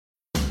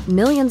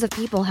Millions of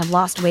people have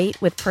lost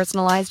weight with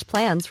personalized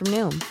plans from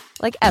Noom.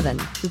 Like Evan,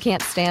 who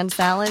can't stand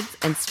salads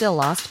and still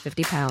lost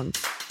 50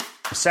 pounds.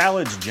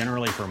 Salads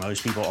generally for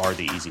most people are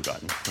the easy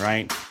button,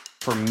 right?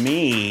 For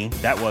me,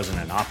 that wasn't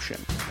an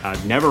option.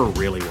 I never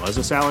really was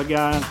a salad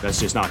guy. That's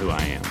just not who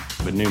I am.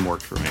 But Noom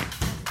worked for me.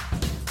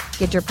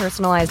 Get your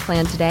personalized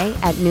plan today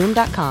at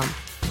Noom.com.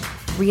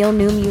 Real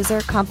Noom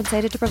user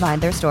compensated to provide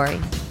their story.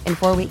 In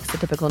 4 weeks, the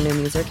typical Noom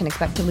user can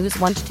expect to lose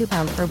 1 to 2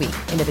 pounds per week.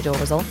 Individual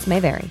results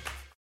may vary.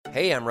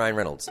 Hey, I'm Ryan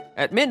Reynolds.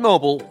 At Mint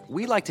Mobile,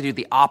 we like to do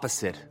the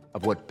opposite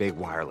of what Big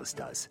Wireless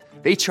does.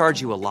 They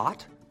charge you a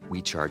lot.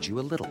 We charge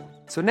you a little.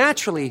 So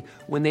naturally,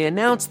 when they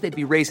announced they'd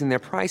be raising their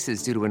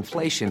prices due to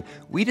inflation,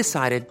 we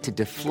decided to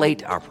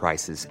deflate our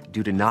prices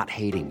due to not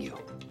hating you.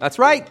 That's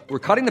right. We're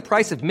cutting the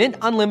price of Mint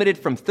Unlimited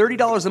from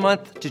 $30 a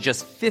month to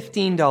just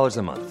 $15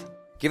 a month.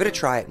 Give it a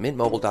try at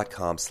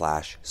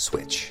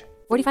mintmobile.com/switch.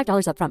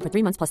 $45 up front for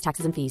 3 months plus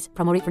taxes and fees.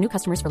 Promo rate for new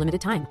customers for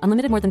limited time.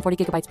 Unlimited more than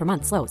 40 gigabytes per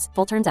month. Slows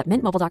full terms at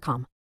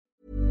mintmobile.com.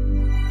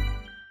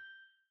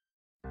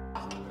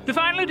 The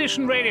Final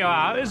Edition Radio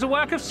Hour is a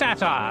work of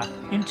satire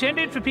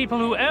intended for people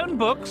who own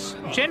books,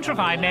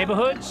 gentrify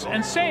neighborhoods,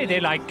 and say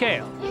they like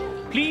kale.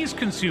 Please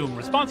consume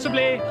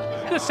responsibly.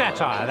 The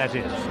satire, that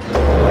is.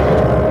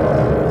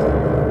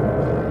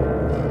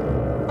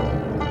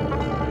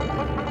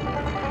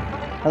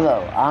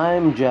 Hello,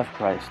 I'm Jeff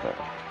Chrysler.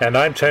 And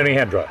I'm Tony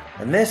Hendra.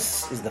 And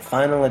this is the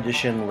Final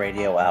Edition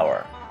Radio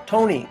Hour.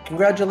 Tony,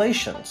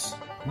 congratulations.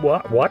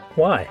 What?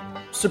 Why?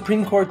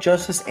 Supreme Court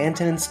Justice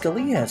Antonin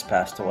Scalia has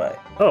passed away.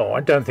 Oh, I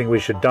don't think we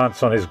should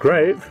dance on his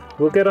grave.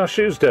 We'll get our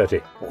shoes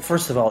dirty. Well,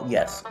 first of all,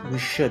 yes, we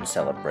should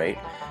celebrate.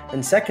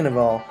 And second of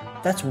all,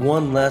 that's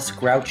one less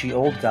grouchy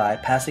old guy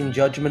passing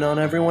judgment on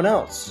everyone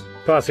else.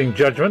 Passing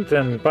judgment,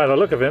 and by the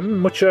look of him,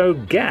 mucho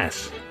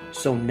gas.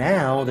 So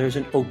now there's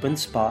an open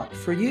spot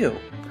for you.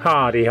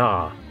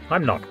 Hardy-ha.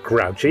 I'm not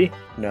grouchy.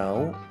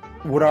 No?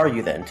 What are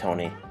you then,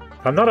 Tony?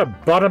 I'm not a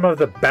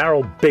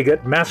bottom-of-the-barrel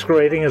bigot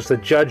masquerading as the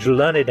Judge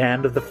Learned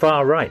Hand of the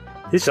far right.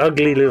 This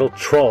ugly little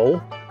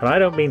troll, and I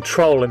don't mean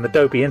troll in the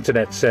dopey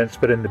internet sense,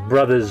 but in the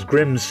Brothers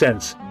Grimm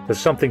sense of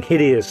something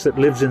hideous that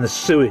lives in the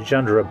sewage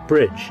under a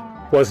bridge,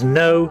 was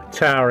no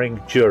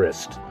towering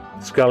jurist.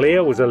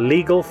 Scalia was a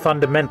legal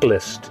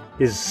fundamentalist.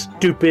 His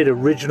stupid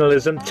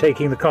originalism,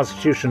 taking the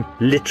Constitution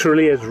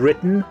literally as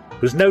written,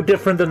 was no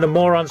different than the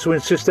morons who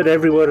insisted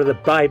every word of the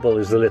Bible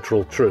is the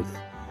literal truth.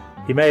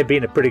 He may have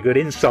been a pretty good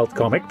insult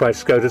comic by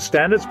SCOTUS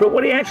standards, but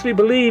what he actually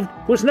believed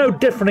was no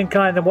different in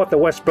kind than what the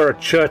Westboro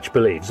Church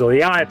believes, or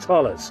the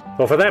Ayatollahs,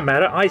 or for that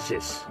matter,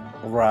 ISIS.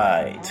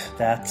 Right,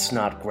 that's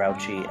not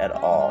grouchy at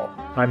all.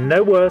 I'm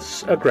no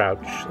worse a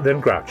grouch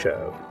than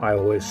Groucho, I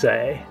always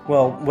say.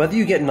 Well, whether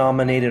you get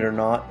nominated or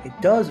not, it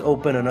does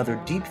open another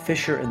deep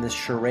fissure in this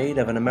charade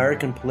of an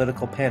American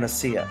political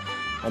panacea,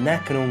 and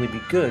that can only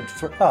be good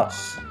for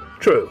us.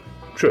 True.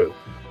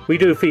 We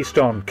do feast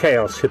on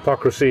chaos,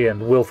 hypocrisy,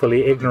 and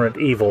willfully ignorant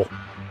evil.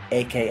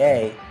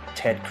 A.K.A.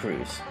 Ted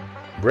Cruz.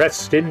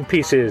 Rest in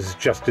pieces,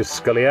 Justice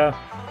Scalia.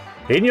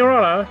 In your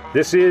honor,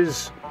 this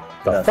is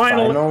the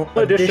Final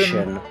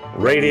Edition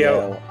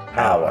Radio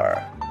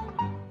Hour.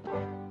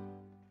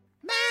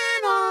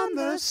 Man on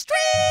the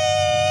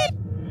street!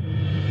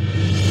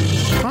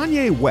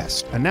 Kanye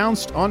West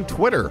announced on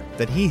Twitter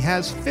that he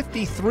has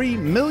 $53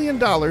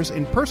 million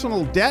in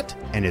personal debt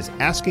and is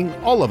asking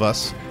all of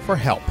us for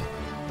help.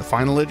 The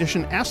Final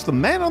Edition asked the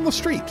man on the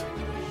street,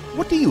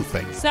 what do you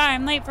think? Sorry,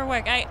 I'm late for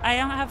work. I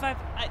don't have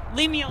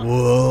leave me alone.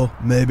 Well,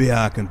 maybe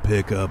I can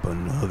pick up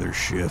another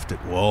shift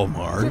at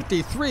Walmart.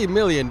 $53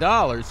 million?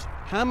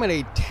 How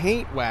many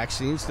taint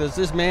waxings does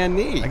this man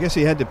need? I guess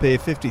he had to pay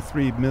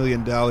 $53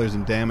 million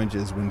in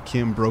damages when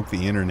Kim broke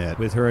the internet.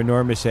 With her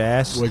enormous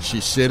ass? Would she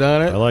sit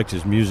on it? I liked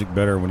his music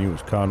better when he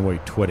was Conway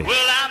Twitty.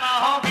 Well, I'm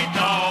a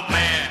honky-tonk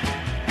man.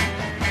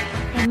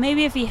 Well,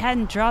 maybe if he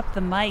hadn't dropped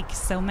the mic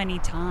so many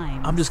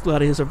times. I'm just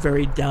glad he has a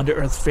very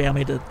down-to-earth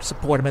family to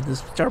support him at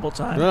this terrible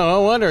time.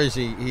 No wonder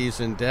he's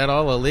in debt.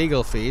 All the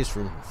legal fees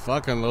from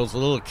fucking those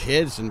little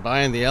kids and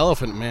buying the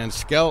Elephant Man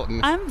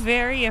skeleton. I'm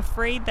very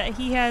afraid that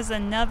he has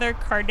another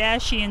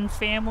Kardashian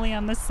family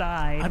on the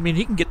side. I mean,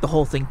 he can get the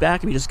whole thing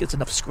back if he just gets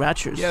enough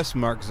scratchers. Yes,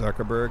 Mark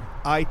Zuckerberg.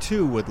 I,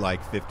 too, would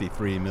like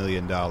 $53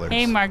 million.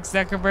 Hey, Mark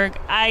Zuckerberg.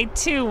 I,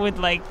 too, would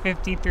like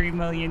 $53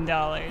 million.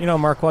 You know,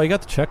 Mark, while you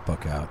got the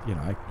checkbook out, you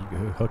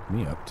hooked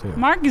me up, too.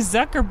 Mark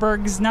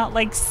Zuckerberg's not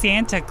like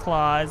Santa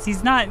Claus.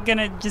 He's not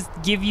gonna just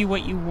give you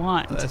what you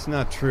want. That's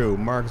not true.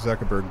 Mark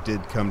Zuckerberg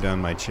did come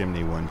down my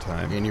chimney one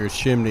time. And your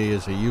chimney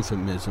is a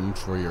euphemism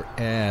for your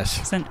ass.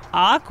 It's an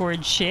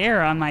awkward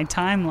share on my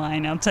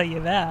timeline, I'll tell you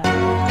that.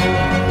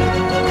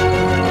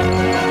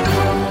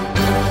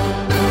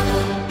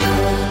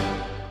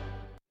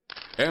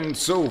 And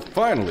so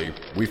finally,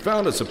 we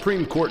found a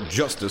Supreme Court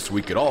justice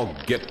we could all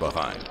get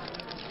behind.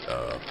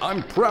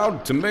 I'm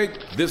proud to make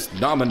this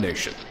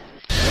nomination.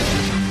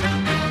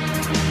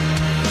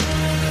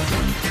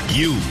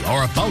 You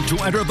are about to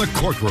enter the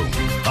courtroom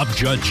of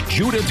Judge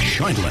Judith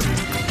Sheindlin.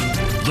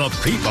 The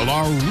people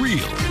are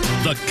real.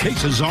 The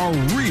cases are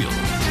real.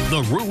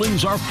 The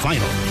rulings are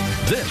final.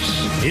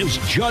 This is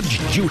Judge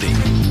Judy.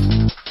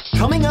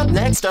 Coming up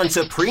next on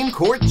Supreme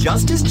Court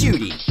Justice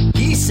Judy,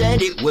 he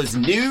said it was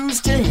news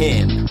to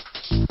him.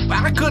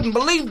 I couldn't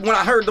believe when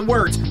I heard the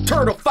words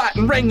turtle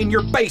fighting ring in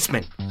your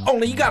basement.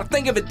 Only you gotta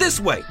think of it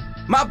this way.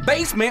 My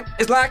basement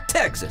is like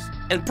Texas,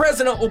 and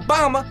President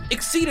Obama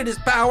exceeded his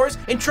powers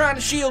in trying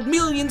to shield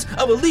millions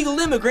of illegal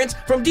immigrants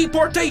from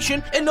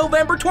deportation in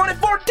November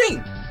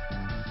 2014.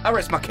 I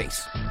rest my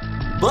case.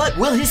 But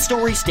will his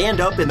story stand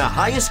up in the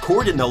highest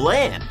court in the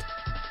land?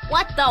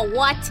 What the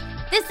what?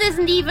 This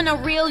isn't even a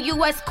real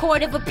U.S.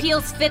 Court of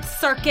Appeals Fifth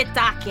Circuit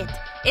docket.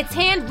 It's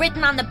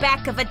handwritten on the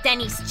back of a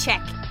Denny's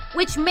check,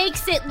 which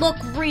makes it look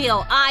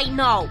real, I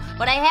know.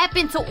 But I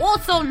happen to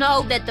also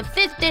know that the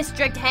 5th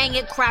District hang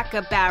at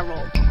Cracker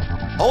Barrel.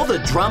 All the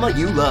drama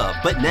you love,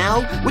 but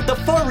now, with the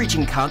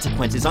far-reaching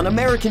consequences on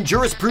American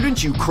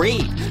jurisprudence you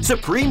crave,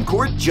 Supreme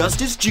Court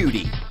Justice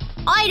Judy.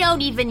 I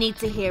don't even need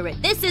to hear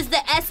it. This is the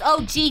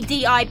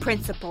SOGDI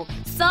principle.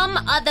 Some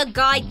other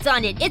guy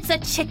done it. It's a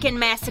chicken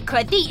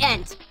massacre. The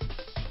end.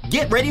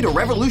 Get ready to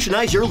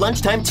revolutionize your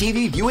lunchtime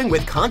TV viewing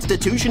with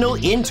constitutional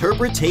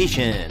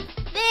interpretation.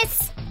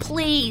 This,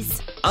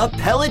 please.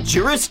 Appellate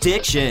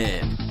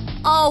jurisdiction.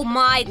 Oh,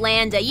 my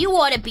Landa, you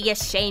ought to be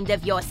ashamed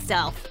of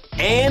yourself.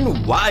 And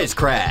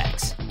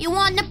wisecracks. You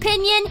want an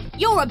opinion?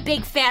 You're a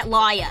big fat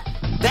liar.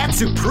 That's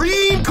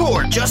Supreme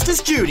Court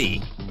Justice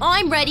Judy.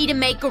 I'm ready to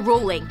make a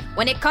ruling.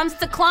 When it comes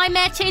to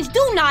climate change,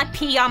 do not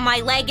pee on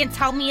my leg and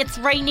tell me it's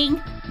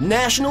raining.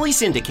 Nationally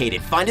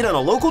syndicated. Find it on a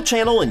local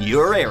channel in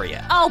your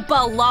area. Oh,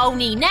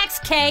 baloney.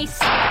 Next case.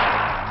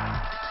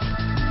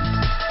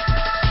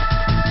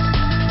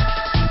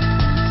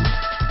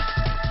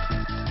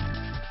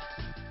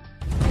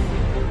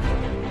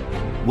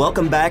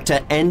 Welcome back to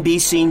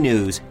NBC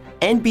News.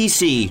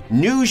 NBC,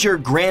 news your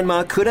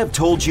grandma could have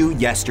told you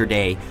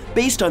yesterday,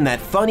 based on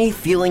that funny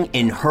feeling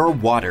in her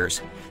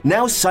waters.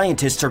 Now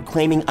scientists are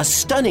claiming a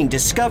stunning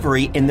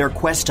discovery in their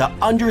quest to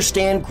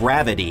understand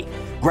gravity.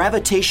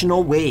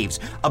 Gravitational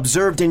waves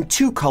observed in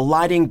 2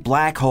 colliding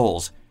black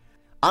holes.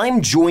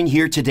 I'm joined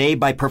here today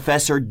by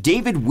Professor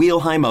David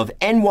Weilheim of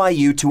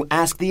NYU to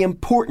ask the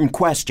important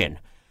question.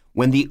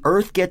 When the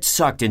Earth gets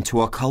sucked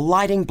into a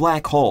colliding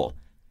black hole,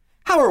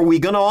 how are we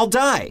gonna all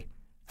die?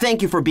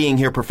 Thank you for being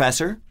here,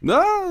 Professor.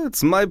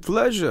 It's my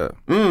pleasure.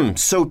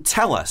 So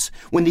tell us,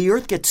 when the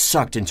Earth gets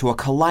sucked into a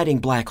colliding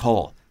black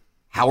hole,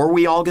 how are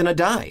we all gonna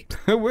die?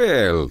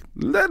 Well,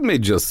 let me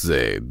just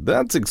say,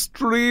 that's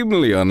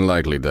extremely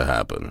unlikely to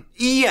happen.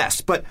 Yes,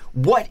 but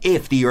what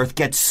if the Earth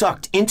gets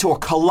sucked into a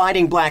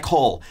colliding black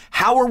hole?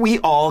 How are we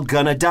all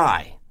gonna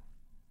die?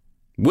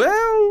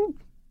 Well,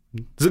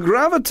 the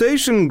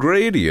gravitation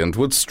gradient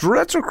would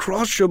stretch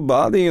across your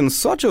body in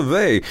such a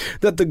way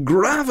that the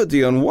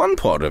gravity on one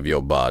part of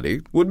your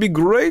body would be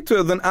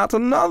greater than at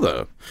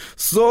another.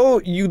 So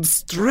you'd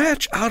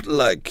stretch out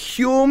like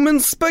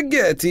human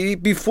spaghetti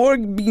before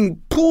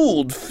being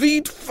pulled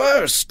feet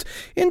first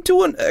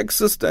into an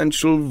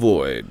existential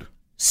void.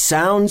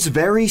 Sounds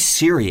very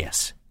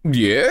serious.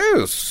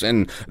 Yes,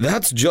 and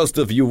that's just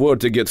if you were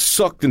to get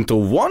sucked into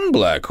one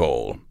black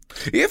hole.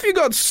 If you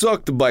got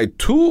sucked by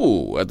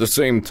 2 at the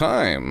same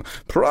time,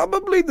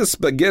 probably the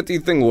spaghetti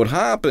thing would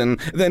happen,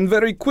 then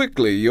very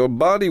quickly your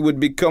body would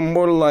become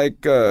more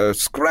like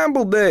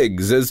scrambled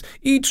eggs as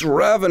each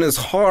ravenous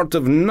heart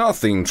of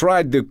nothing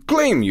tried to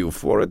claim you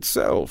for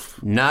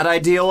itself. Not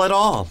ideal at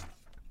all.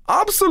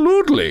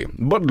 Absolutely,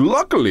 but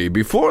luckily,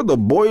 before the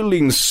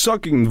boiling,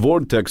 sucking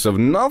vortex of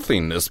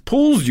nothingness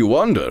pulls you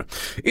under,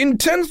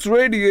 intense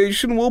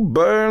radiation will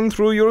burn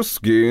through your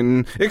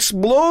skin,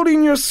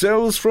 exploding your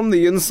cells from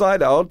the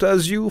inside out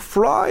as you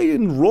fry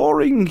in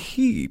roaring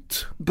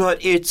heat. But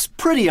it's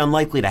pretty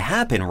unlikely to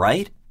happen,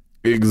 right?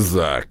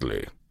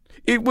 Exactly.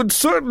 It would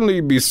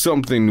certainly be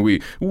something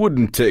we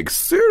wouldn't take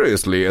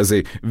seriously as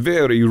a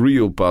very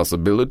real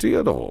possibility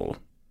at all.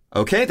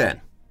 Okay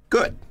then.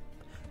 Good.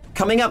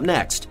 Coming up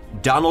next,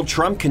 Donald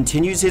Trump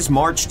continues his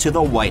march to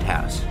the White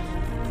House.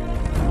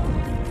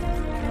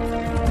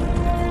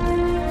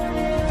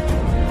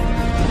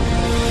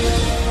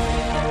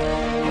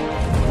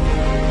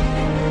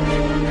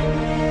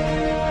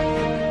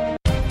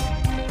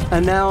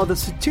 And now, the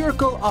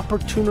satirical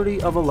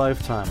opportunity of a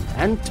lifetime.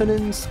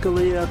 Antonin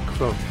Scalia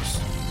croaks.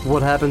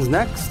 What happens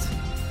next?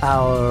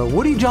 Our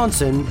Woody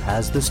Johnson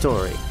has the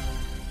story.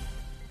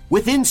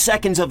 Within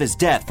seconds of his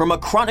death from a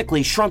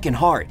chronically shrunken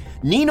heart,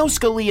 Nino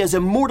Scalia's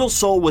immortal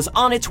soul was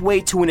on its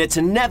way to its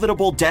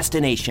inevitable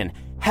destination,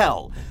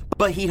 hell.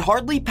 But he'd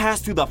hardly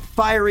passed through the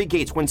fiery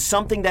gates when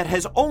something that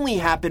has only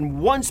happened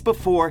once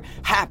before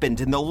happened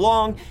in the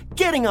long,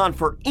 getting on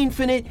for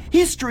infinite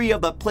history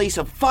of the place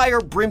of fire,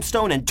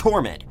 brimstone, and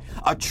torment.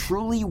 A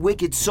truly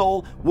wicked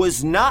soul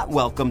was not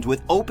welcomed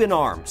with open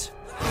arms.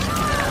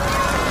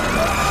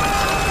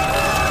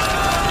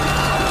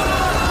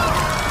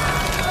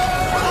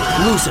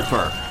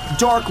 Lucifer,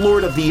 Dark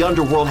Lord of the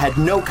Underworld, had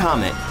no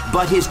comment,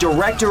 but his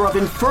Director of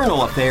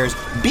Infernal Affairs,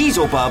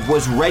 Beelzebub,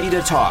 was ready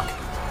to talk.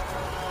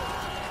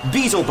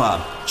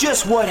 Beelzebub,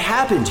 just what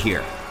happened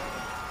here?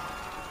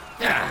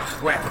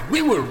 Well,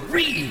 we were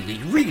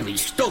really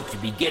stoked to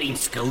be getting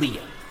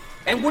Scalia.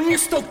 And when you're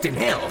stoked in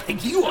hell,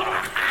 you are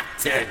hot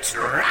to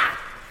trot.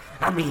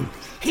 I mean,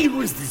 he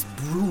was this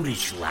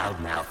brutish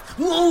loudmouth,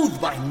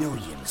 loathed by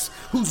millions,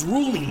 whose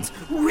rulings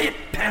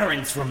ripped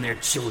parents from their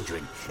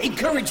children,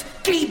 encouraged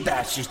gay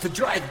bashers to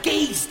drive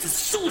gays to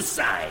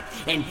suicide,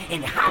 and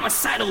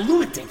homicidal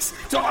lunatics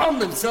to arm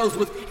themselves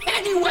with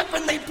any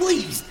weapon they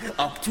pleased,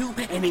 up to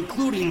and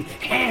including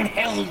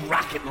handheld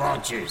rocket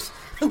launchers.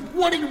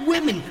 Wanted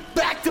women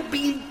back to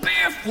being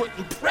barefoot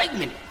and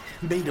pregnant,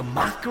 made a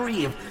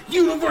mockery of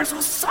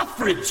universal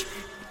suffrage,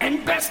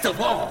 and best of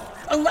all,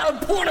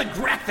 allowed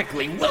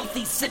pornographically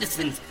wealthy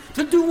citizens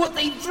to do what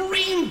they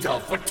dreamed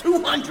of for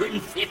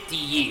 250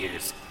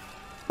 years.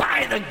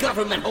 Buy the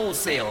government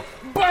wholesale,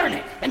 burn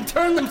it, and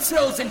turn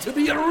themselves into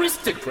the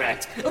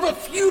aristocrats of a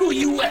feudal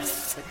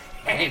U.S.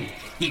 And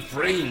he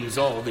frames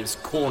all this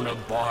corner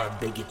bar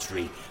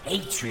bigotry,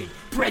 hatred,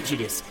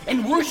 prejudice,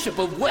 and worship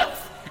of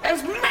wealth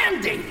as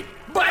mandated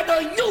by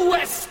the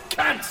U.S.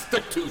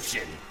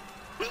 Constitution.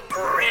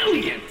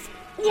 Brilliant!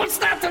 What's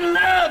not to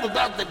love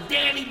about the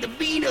Danny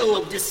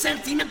DeVito of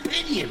dissenting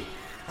opinion?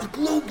 A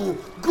global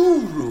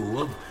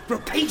guru of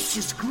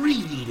rapacious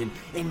greed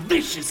and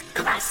vicious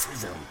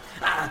classism.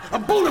 A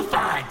bona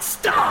fide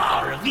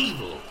star of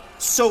evil.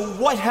 So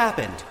what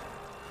happened?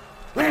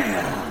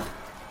 Well,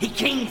 he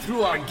came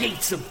through our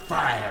gates of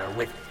fire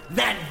with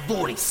that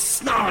voice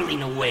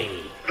snarling away.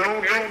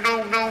 No.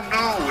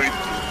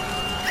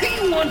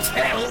 He wants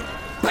hell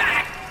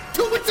back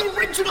to its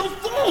original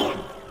form.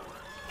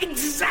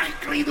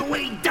 Exactly the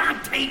way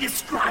Dante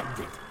described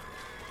it.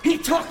 He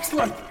talks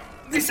like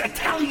this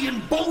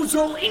Italian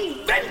bozo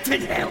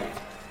invented hell.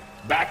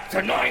 Back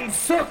to 9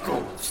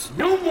 circles,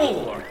 no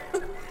more.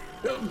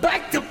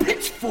 Back to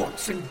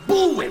pitchforks and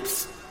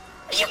bullwhips.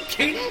 Are you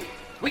kidding?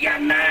 We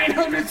got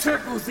 900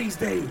 circles these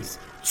days.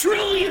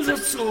 Trillions of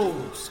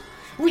souls.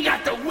 We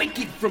got the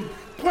wicked from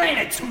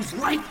planets whose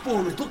life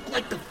forms look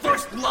like the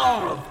first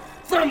law of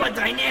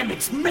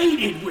thermodynamics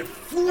mated with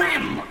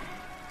phlegm.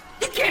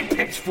 You can't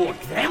pitchfork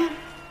them.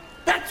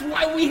 That's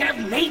why we have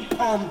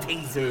napalm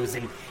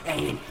tasers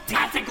and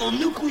tactical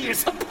nuclear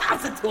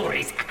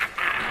suppositories.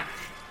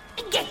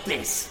 Get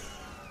this.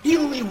 He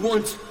only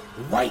wants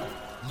white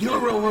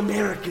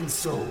Euro-American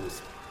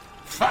souls.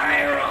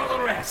 Fire all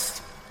the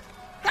rest.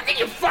 How can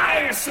you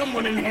fire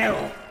someone in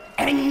hell?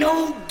 And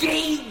no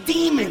gay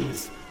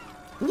demons.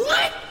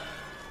 What?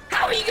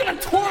 How are you gonna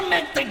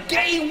torment the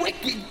gay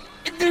wicked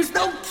if there's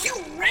no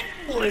cute rent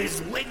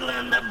boys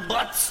wiggling their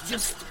butts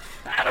just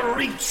out of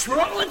reach for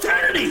all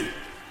eternity?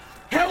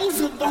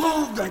 Hell's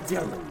evolved, I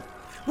tell him.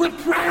 We're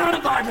proud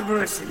of our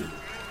diversity.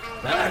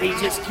 But he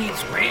just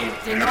keeps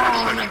ranting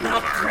on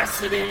about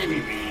precedent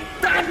and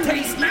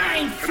Dante's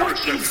 9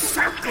 fucking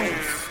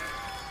circles.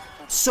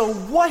 So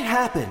what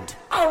happened?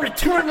 Our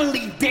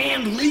eternally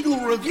damned legal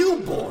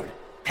review board.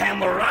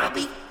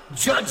 Hammurabi,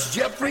 Judge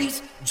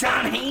Jeffries,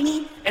 John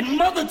Haney, and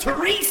Mother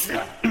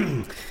Teresa.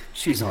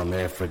 She's on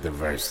there for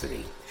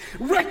diversity.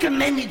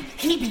 Recommended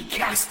he be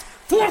cast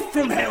forth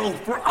from hell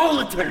for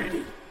all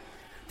eternity.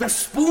 The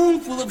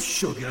spoonful of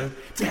sugar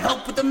to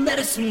help with the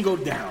medicine go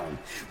down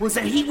was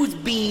that he was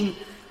being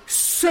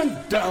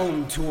sent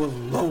down to a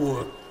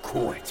lower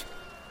court.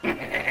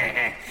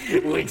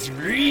 Which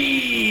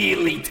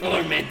really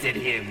tormented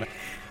him.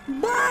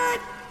 But,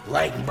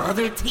 like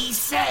Mother T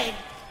said,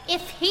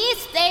 if he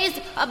stays,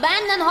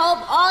 abandon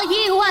hope, all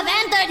ye who have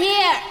entered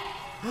here.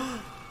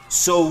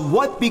 So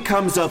what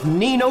becomes of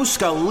Nino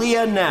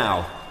Scalia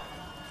now?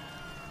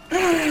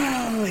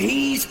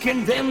 He's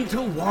condemned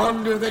to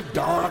wander the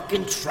dark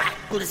and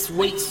trackless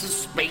wastes of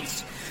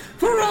space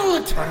for all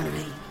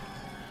eternity,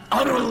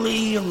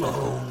 utterly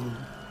alone,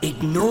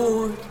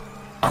 ignored,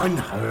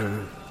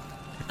 unheard,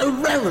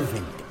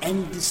 irrelevant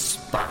and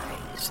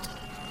despised,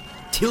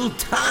 till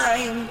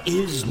time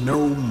is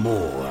no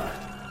more.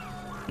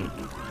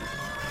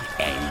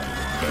 And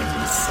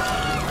then some.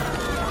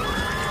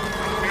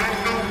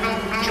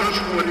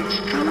 Just what it's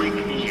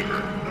doing here.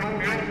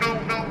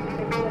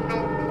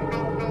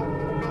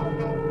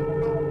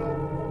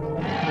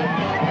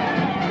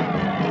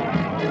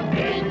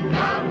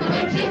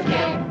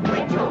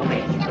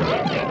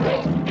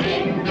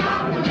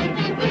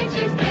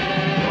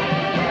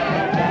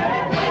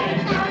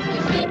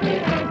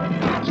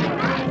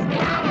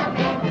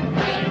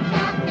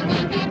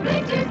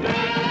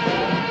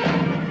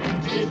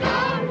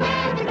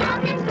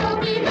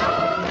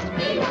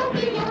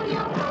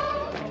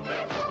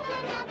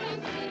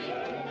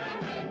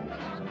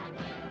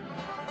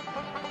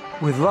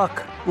 With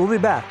luck, we'll be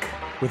back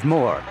with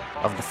more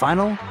of the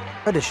Final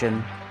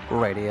Edition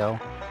Radio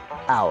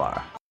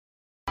Hour.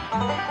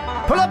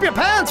 Pull up your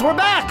pants, we're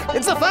back!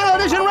 It's the Final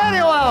Edition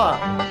Radio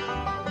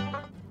Hour!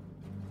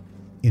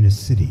 In a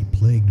city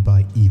plagued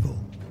by evil,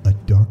 a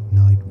dark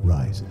night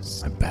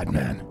rises. I'm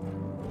Batman.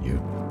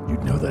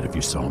 You'd know that if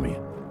you saw me.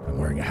 I'm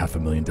wearing a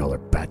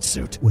 $500,000 bat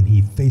suit. When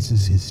he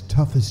faces his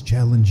toughest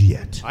challenge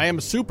yet. I am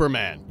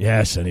Superman.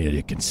 Yes, any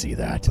idiot can see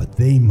that. But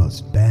they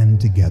must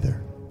band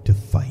together to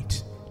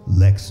fight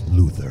Lex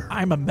Luthor,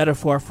 I'm a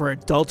metaphor for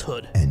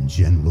adulthood. and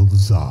General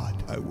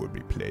Zod, I would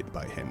be played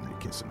by Henry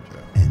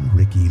Kissinger. and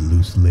Ricky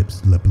Loose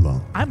Lips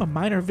LeBlanc. I'm a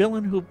minor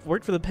villain who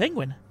worked for the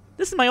Penguin.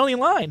 This is my only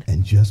line.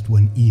 And just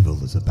when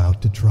evil is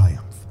about to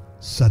triumph,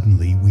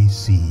 suddenly we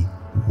see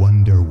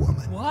Wonder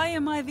Woman Why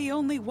am I the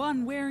only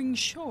one wearing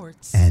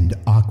shorts? and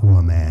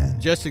Aquaman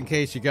Just in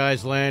case you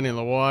guys land in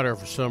the water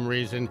for some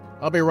reason,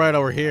 I'll be right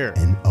over here.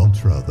 and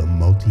Ultra the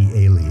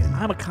multi-alien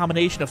I'm a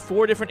combination of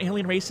 4 different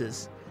alien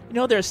races. You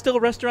know, there are still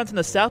restaurants in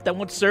the South that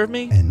won't serve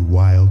me. and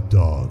Wild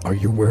Dog Are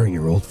you wearing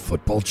your old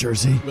football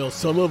jersey? Well,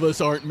 some of us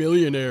aren't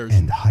millionaires.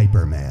 and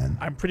Hyperman.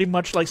 I'm pretty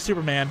much like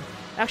Superman.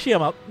 Actually,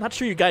 I'm not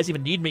sure you guys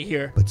even need me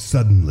here. But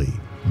suddenly,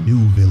 new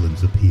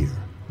villains appear.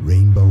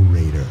 Rainbow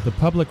Raider, The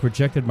public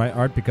rejected my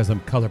art because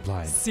I'm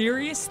colorblind.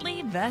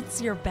 Seriously?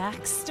 That's your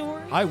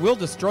backstory? I will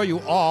destroy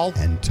you all.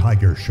 and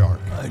Tiger Shark,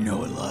 I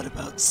know a lot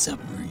about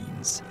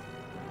submarines.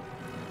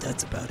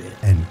 That's about it.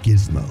 and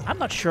Gizmo. I'm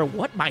not sure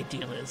what my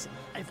deal is.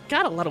 I've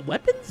got a lot of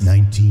weapons.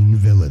 19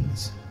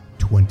 villains,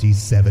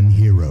 27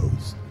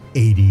 heroes,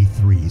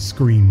 83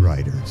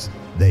 screenwriters.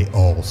 They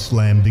all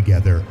slam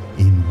together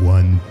in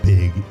one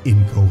big,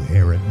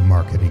 incoherent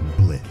marketing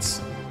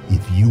blitz.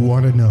 If you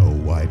want to know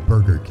why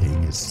Burger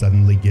King is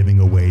suddenly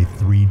giving away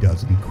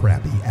 36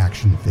 crappy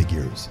action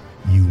figures,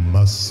 you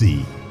must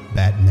see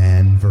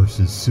Batman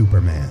vs.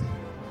 Superman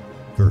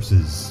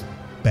versus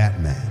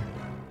Batman.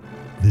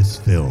 This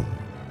film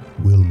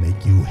will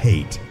make you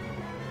hate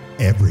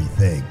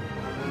everything.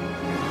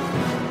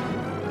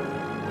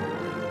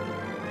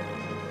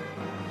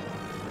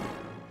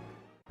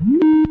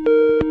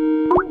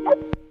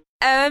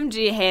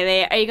 OMG,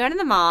 Haley, are you going to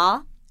the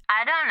mall?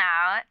 I don't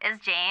know. Is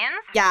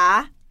James?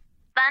 Yeah.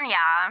 Then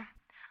yeah.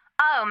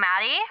 Oh,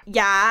 Maddie?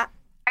 Yeah.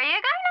 Are you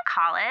going to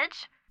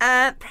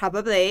college?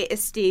 Probably.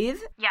 Is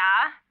Steve? Yeah.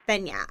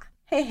 Then yeah.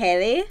 Hey,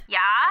 Haley. Yeah?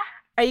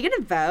 Are you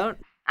gonna vote?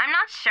 I'm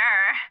not sure.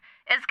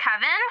 Is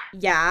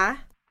Kevin? Yeah.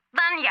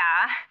 Then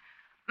yeah.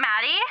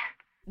 Maddie?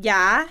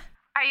 Yeah.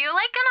 Are you,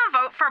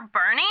 gonna vote for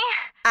Bernie?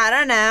 I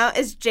don't know.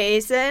 Is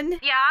Jason?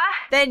 Yeah?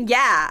 Then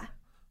yeah.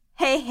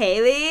 Hey,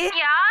 Haley.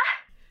 Yeah?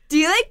 Do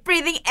you like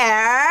breathing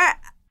air?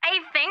 I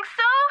think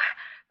so.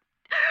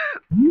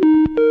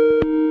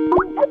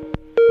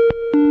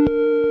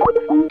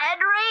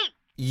 Edry?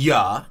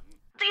 Yeah.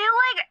 Do you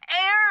like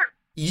air?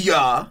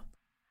 Yeah.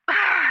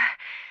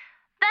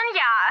 Then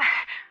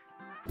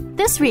yeah.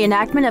 This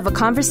reenactment of a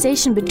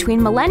conversation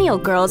between millennial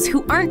girls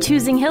who aren't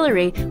choosing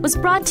Hillary was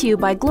brought to you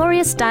by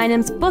Gloria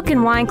Steinem's Book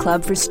and Wine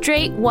Club for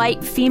straight,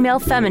 white, female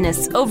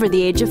feminists over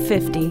the age of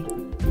 50.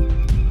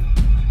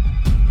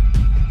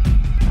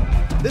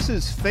 This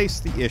is Face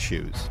the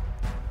Issues.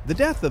 The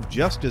death of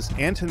Justice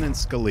Antonin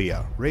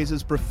Scalia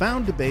raises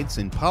profound debates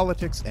in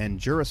politics and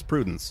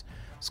jurisprudence.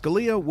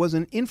 Scalia was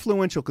an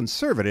influential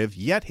conservative,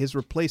 yet his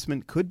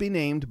replacement could be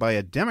named by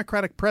a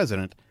Democratic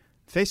president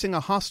facing a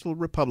hostile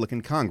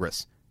Republican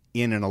Congress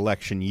in an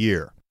election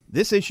year.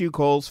 This issue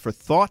calls for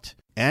thought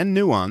and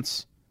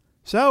nuance,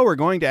 so we're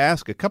going to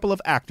ask a couple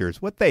of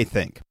actors what they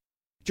think.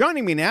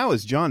 Joining me now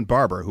is John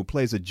Barber, who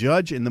plays a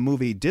judge in the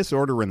movie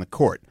Disorder in the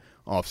Court.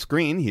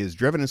 Off-screen, he has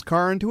driven his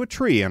car into a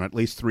tree on at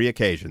least 3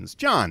 occasions.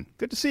 John,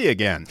 good to see you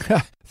again.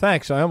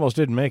 Thanks, I almost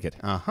didn't make it.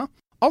 Uh-huh.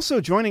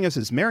 Also joining us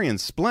is Marion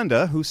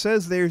Splenda, who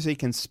says there's a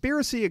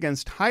conspiracy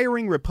against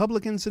hiring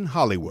Republicans in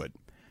Hollywood.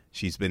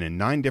 She's been in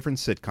 9 different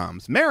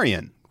sitcoms.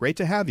 Marion, great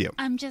to have you.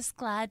 I'm just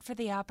glad for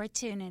the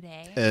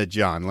opportunity.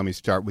 John, let me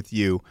start with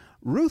you.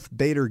 Ruth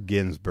Bader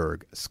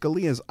Ginsburg,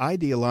 Scalia's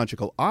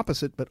ideological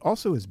opposite, but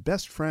also his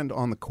best friend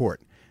on the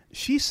court.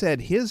 She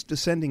said his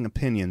dissenting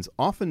opinions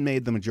often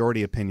made the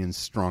majority opinions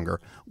stronger.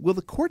 Will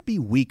the court be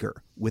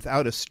weaker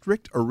without a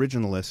strict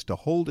originalist to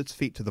hold its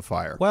feet to the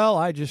fire? Well,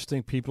 I just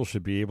think people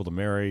should be able to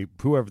marry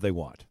whoever they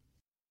want.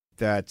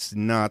 That's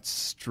not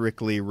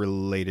strictly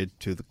related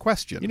to the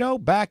question. You know,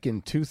 back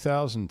in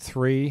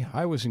 2003,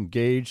 I was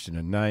engaged in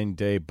a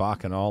 9-day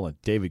bacchanal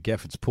at David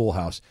Geffen's pool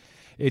house.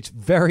 It's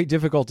very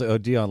difficult to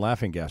OD on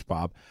laughing gas,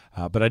 Bob,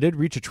 but I did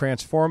reach a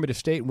transformative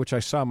state in which I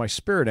saw my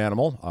spirit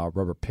animal, a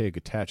rubber pig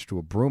attached to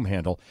a broom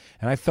handle,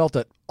 and I felt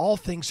that all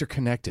things are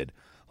connected.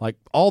 Like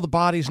all the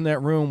bodies in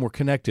that room were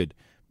connected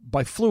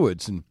by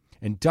fluids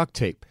and duct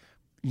tape.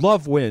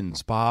 Love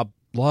wins, Bob.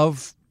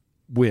 Love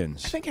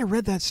wins. I think I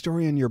read that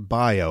story in your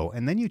bio,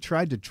 and then you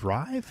tried to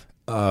drive?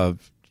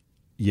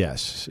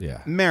 Yes,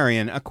 yeah.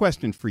 Marion, a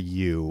question for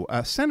you.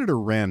 Senator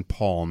Rand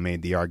Paul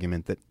made the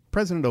argument that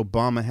President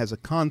Obama has a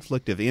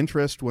conflict of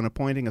interest when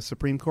appointing a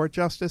Supreme Court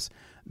justice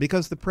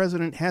because the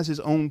president has his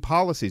own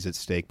policies at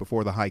stake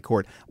before the high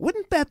court.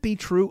 Wouldn't that be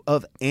true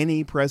of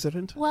any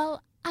president?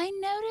 Well, I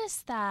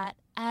noticed that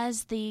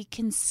as the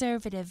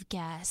conservative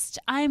guest,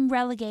 I'm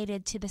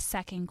relegated to the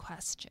second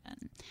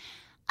question.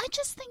 I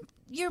just think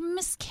you're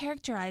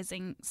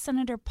mischaracterizing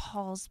Senator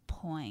Paul's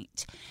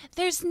point.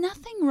 There's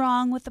nothing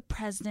wrong with the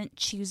president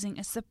choosing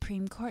a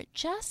Supreme Court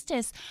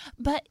justice,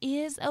 but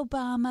is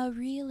Obama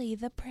really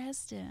the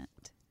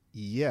president?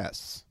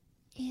 Yes.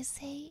 Is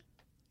he?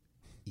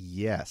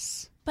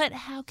 Yes. But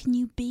how can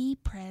you be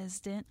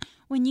president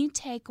when you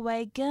take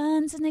away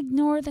guns and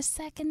ignore the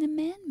Second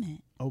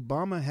Amendment?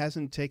 Obama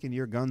hasn't taken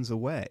your guns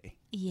away.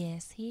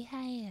 Yes, he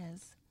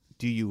has.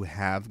 Do you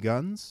have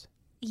guns?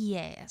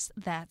 Yes,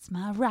 that's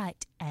my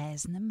right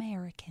as an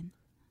American.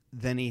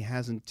 Then he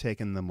hasn't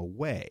taken them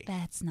away.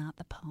 That's not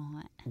the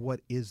point.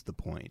 What is the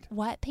point?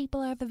 White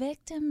people are the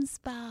victims,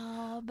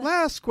 Bob.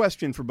 Last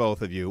question for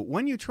both of you.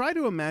 When you try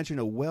to imagine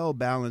a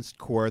well-balanced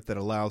court that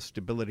allows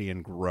stability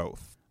and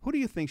growth, who do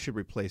you think should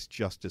replace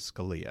Justice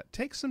Scalia?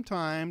 Take some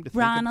time to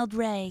think. Ronald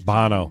Reagan.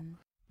 Bono.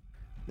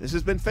 This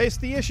has been Face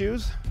the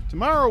Issues.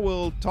 Tomorrow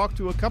we'll talk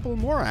to a couple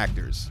more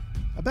actors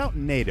about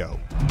NATO.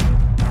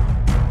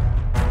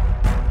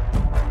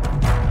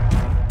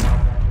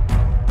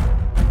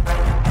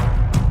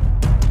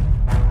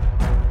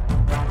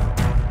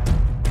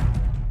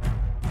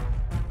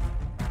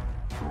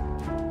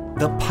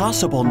 The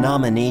possible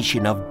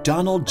nomination of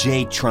Donald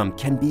J. Trump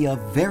can be a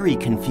very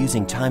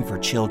confusing time for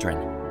children,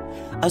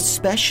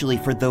 especially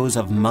for those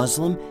of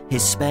Muslim,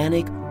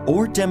 Hispanic,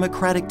 or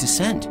Democratic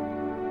descent.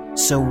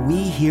 So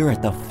we here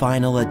at the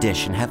Final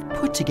Edition have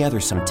put together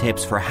some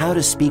tips for how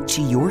to speak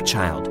to your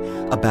child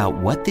about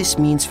what this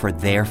means for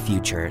their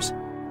futures.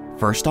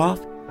 First off,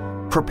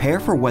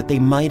 prepare for what they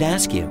might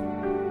ask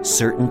you.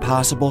 Certain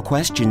possible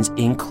questions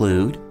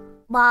include,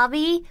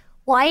 Bobby,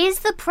 why is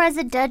the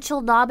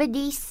presidential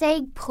nominee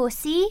saying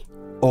pussy?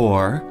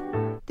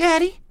 Or,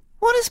 Daddy,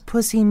 what does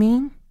pussy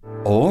mean?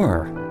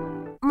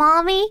 Or,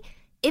 Mommy,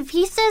 if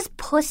he says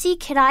pussy,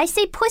 can I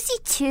say pussy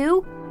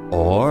too?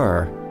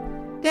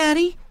 Or,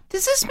 Daddy,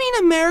 does this mean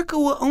America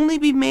will only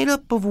be made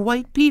up of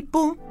white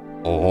people?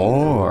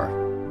 Or,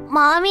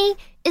 Mommy,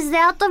 is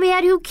that the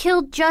man who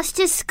killed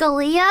Justice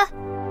Scalia?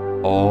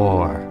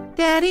 Or,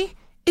 Daddy,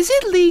 is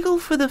it legal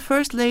for the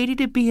First Lady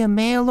to be a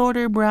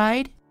mail-order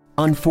bride?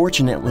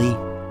 Unfortunately,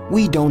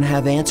 we don't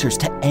have answers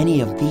to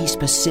any of these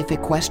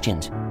specific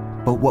questions,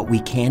 but what we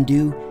can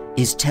do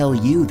is tell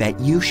you that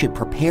you should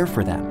prepare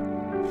for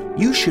them.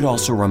 You should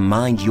also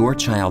remind your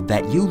child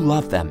that you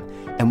love them,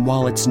 and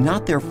while it's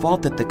not their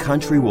fault that the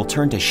country will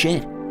turn to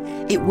shit,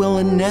 it will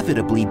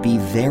inevitably be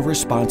their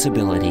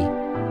responsibility.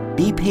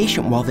 Be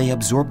patient while they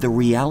absorb the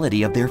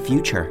reality of their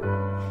future.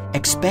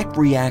 Expect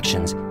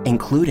reactions,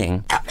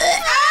 including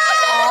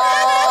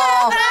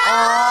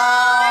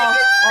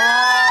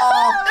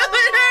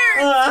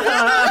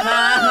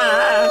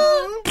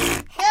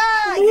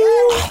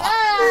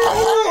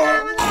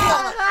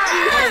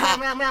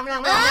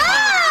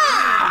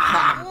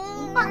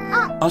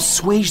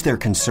assuage their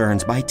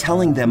concerns by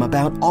telling them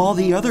about all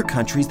the other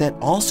countries that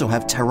also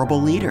have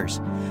terrible leaders,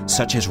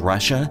 such as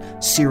Russia,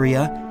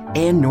 Syria,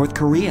 and North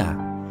Korea.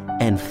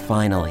 And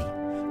finally,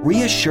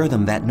 reassure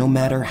them that no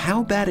matter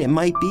how bad it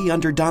might be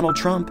under Donald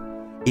Trump,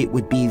 it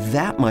would be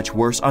that much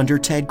worse under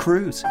Ted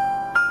Cruz.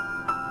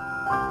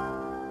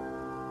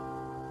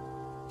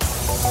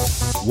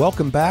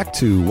 Welcome back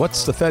to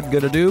What's the Fed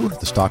Gonna Do?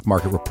 The stock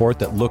market report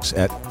that looks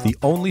at the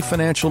only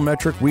financial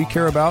metric we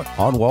care about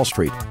on Wall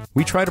Street.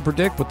 We try to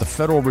predict what the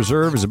Federal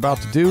Reserve is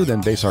about to do,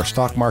 then base our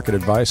stock market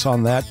advice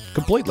on that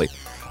completely.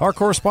 Our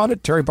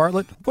correspondent, Terry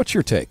Bartlett, what's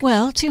your take?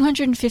 Well,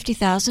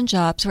 250,000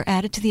 jobs were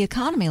added to the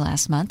economy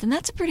last month, and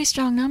that's a pretty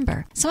strong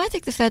number. So I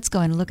think the Fed's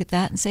going to look at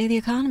that and say the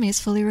economy is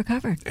fully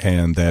recovered.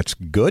 And that's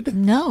good?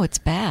 No, it's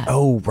bad.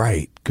 Oh,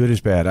 right. Good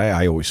is bad.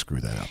 I always screw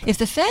that up. If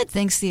the Fed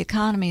thinks the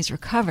economy is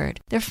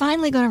recovered, they're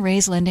finally going to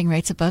raise lending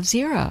rates above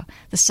zero.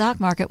 The stock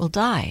market will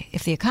die.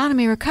 If the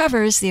economy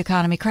recovers, the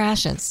economy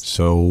crashes.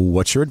 So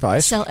what's your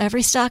advice? Sell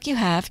every stock you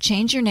have,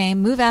 change your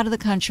name, move out of the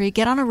country,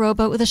 get on a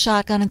rowboat with a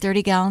shotgun and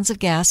 30 gallons of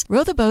gas,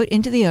 row the boat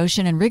into the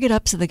ocean and rig it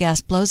up so the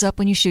gas blows up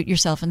when you shoot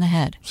yourself in the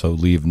head. So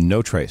leave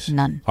no trace.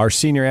 None. Our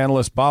senior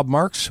analyst, Bob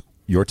Marks,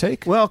 your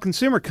take? Well,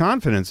 consumer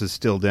confidence is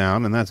still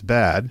down, and that's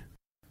bad.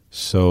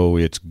 So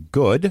it's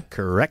good.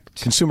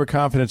 Correct. Consumer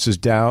confidence is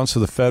down, so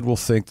the Fed will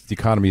think that the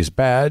economy is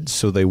bad,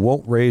 so they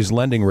won't raise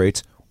lending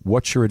rates.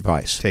 What's your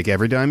advice? Take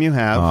every dime you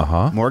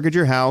have, mortgage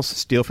your house,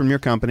 steal from your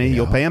company. Yeah.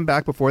 You'll pay them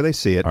back before they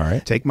see it. All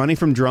right. Take money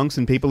from drunks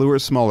and people who are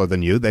smaller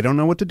than you. They don't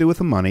know what to do with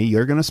the money.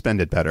 You're going to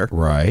spend it better.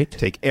 Right.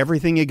 Take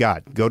everything you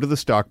got. Go to the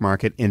stock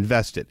market.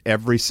 Invest it,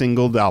 every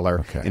single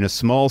dollar, in a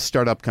small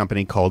startup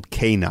company called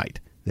K-Night.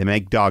 They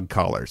make dog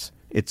collars.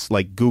 It's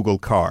like Google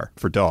Car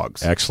for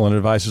dogs. Excellent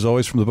advice as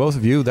always from the both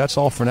of you. That's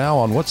all for now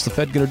on What's the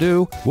Fed Gonna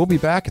Do? We'll be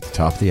back at the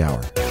top of the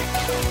hour.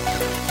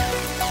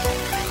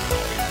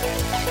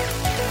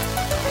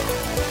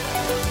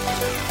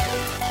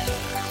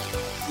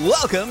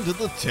 Welcome to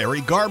the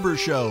Terry Garber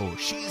Show.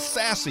 She's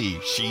sassy.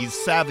 She's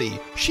savvy.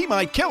 She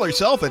might kill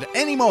herself at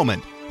any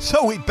moment.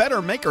 So we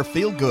better make her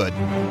feel good.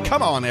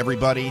 Come on,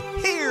 everybody.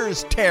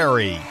 Here's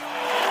Terry.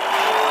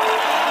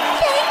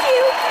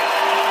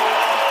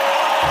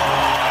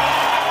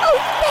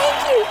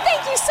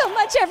 Thank you so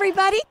much,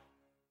 everybody.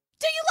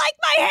 Do you like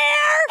my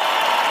hair?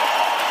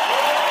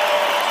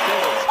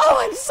 Oh,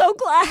 I'm so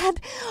glad.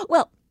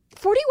 Well,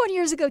 41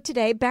 years ago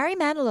today, Barry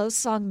Manilow's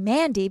song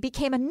Mandy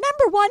became a #1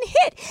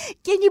 hit.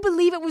 Can you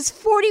believe it was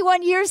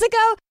 41 years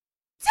ago?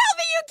 Tell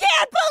me you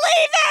can't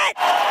believe it!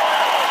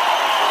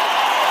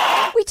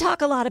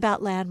 talk a lot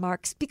about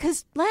landmarks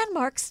because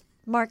landmarks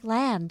mark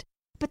land.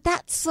 But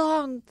that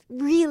song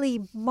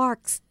really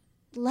marks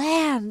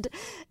land.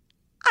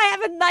 I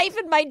have a knife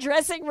in my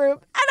dressing room,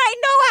 and I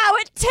know how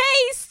it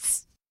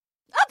tastes.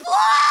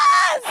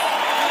 Applause!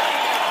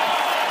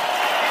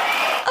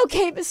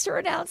 Okay, Mr.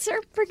 Announcer,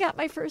 bring out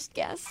my first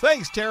guest.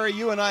 Thanks, Terry.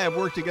 You and I have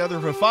worked together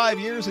for 5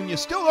 years, and you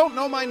still don't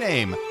know my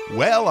name.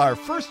 Well, our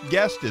first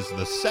guest is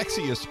the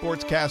sexiest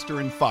sportscaster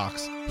in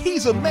Fox.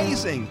 He's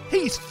amazing.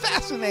 He's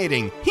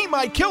fascinating. He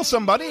might kill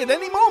somebody at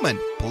any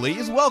moment.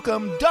 Please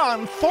welcome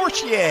Don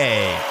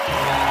Fortier.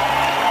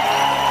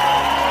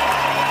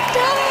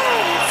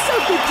 Don, so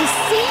good to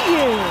see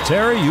you.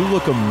 Terry, you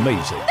look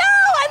amazing. No,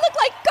 I look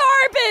like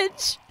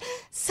garbage.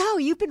 So,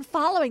 you've been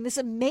following this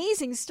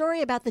amazing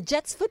story about the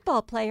Jets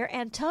football player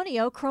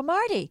Antonio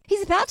Cromartie.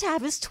 He's about to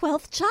have his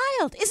 12th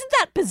child. Isn't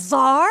that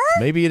bizarre?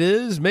 Maybe it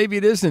is, maybe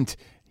it isn't.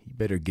 He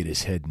better get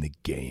his head in the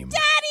game.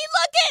 Daddy,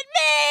 look at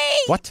me!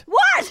 What?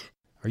 What?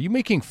 Are you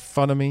making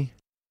fun of me?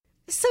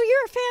 So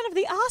you're a fan of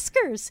the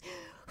Oscars.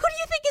 Who do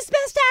you think is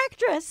Best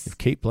Actress? If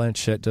Cate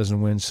Blanchett doesn't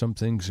win, some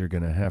things are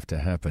going to have to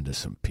happen to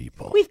some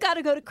people. We've got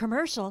to go to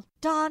commercial.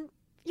 Don,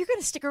 you're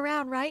going to stick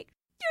around, right?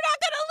 You're not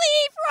going to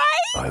leave, right?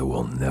 I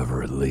will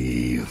never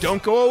leave.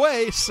 Don't go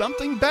away.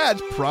 Something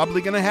bad's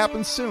probably going to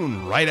happen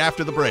soon, right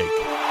after the break.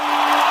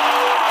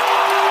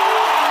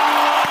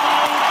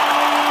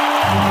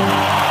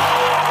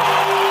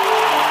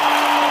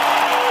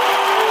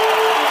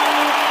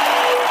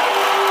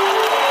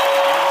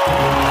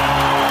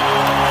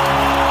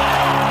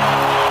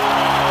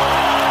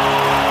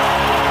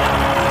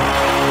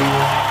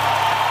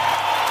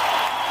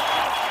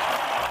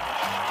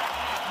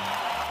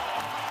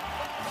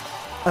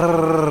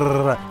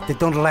 They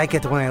don't like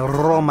it when I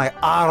roll my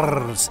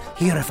R's.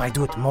 Here if I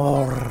do it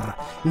more.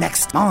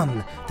 Next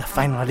on the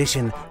final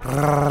edition.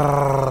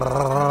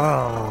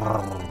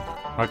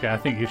 Okay, I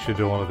think you should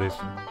do all of this.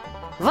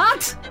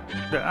 What?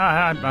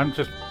 I'm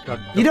just...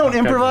 You don't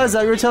improvise,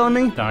 that you're telling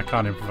me? No, I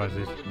can't improvise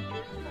this.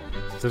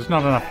 There's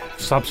not enough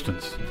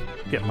substance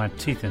to get my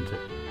teeth into.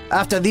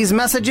 After these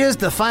messages,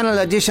 the final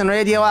edition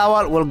radio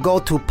hour will go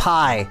to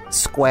pi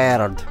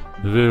squared.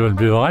 We will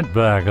be right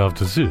back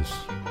after this.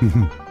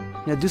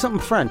 Yeah, do something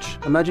French.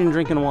 Imagine you're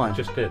drinking wine. I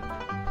just did.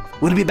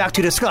 We'll be back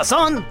to discuss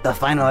on the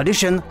final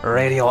edition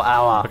radio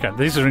hour. Okay,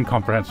 these are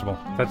incomprehensible.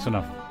 That's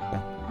enough.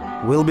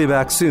 We'll be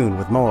back soon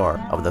with more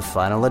of the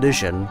final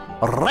edition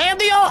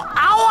radio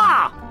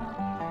hour.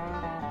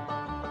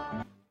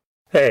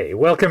 Hey,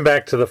 welcome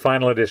back to the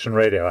final edition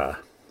radio hour.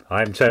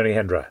 I'm Tony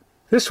Hendra.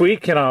 This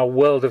week in our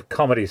World of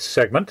Comedy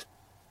segment,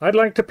 I'd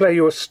like to play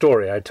you a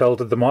story I told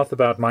at the Moth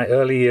about my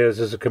early years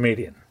as a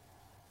comedian.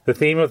 The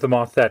theme of the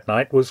Moth that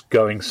night was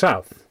Going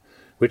South,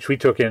 which we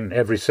took in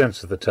every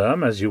sense of the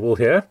term, as you will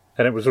hear,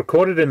 and it was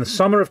recorded in the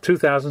summer of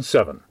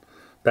 2007,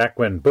 back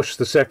when Bush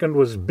II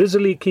was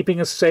busily keeping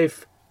us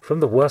safe from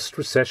the worst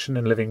recession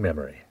in living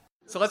memory.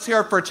 So let's hear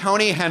it for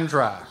Tony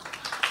Hendra,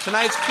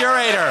 tonight's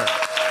curator.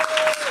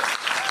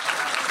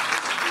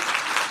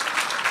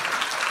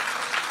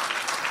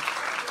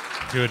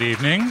 Good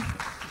evening.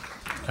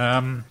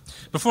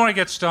 Before I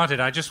get started,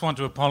 I just want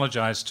to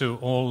apologize to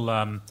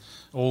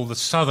all the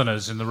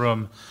Southerners in the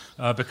room,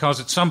 because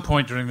at some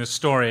point during this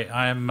story,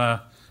 I'm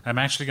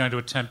actually going to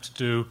attempt to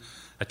do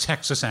a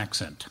Texas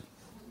accent.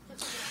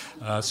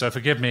 So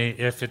forgive me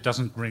if it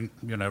doesn't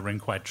ring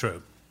quite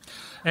true.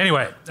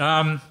 Anyway,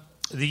 the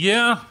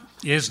year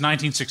is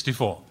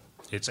 1964.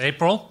 It's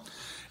April,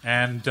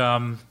 and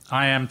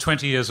I am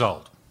 20 years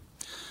old.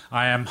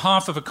 I am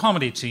half of a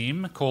comedy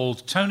team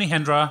called Tony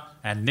Hendra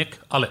and Nick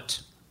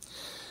Ullett.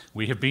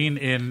 We have been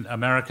in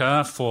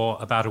America for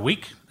about a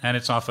week, and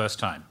it's our first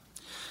time.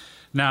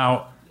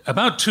 Now,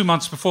 about 2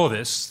 months before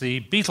this,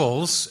 the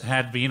Beatles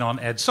had been on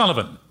Ed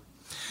Sullivan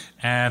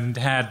and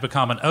had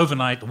become an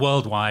overnight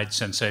worldwide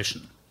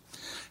sensation.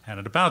 And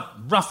at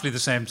about roughly the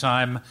same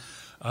time,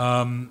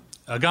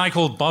 a guy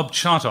called Bob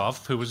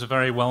Chartoff, who was a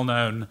very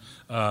well-known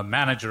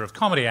manager of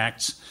comedy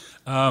acts,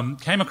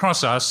 came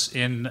across us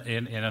in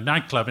a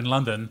nightclub in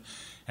London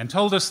and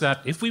told us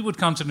that if we would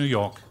come to New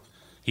York,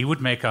 he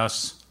would make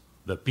us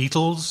the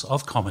Beatles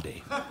of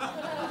comedy.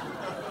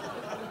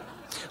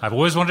 I've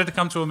always wanted to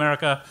come to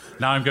America.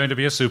 Now I'm going to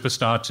be a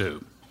superstar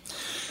too.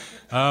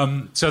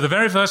 So the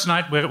very first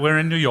night we're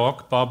in New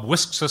York, Bob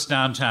whisks us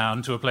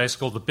downtown to a place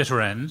called the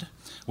Bitter End,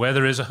 where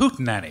there is a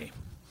hootenanny.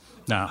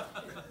 Now,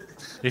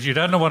 if you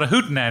don't know what a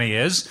hootenanny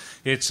is,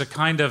 it's a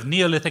kind of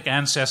Neolithic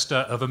ancestor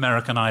of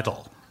American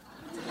Idol.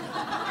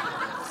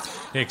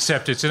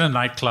 Except it's in a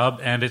nightclub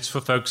and it's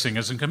for folk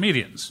singers and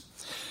comedians.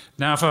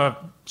 Now, for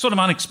sort of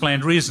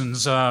unexplained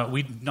reasons, our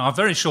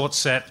very short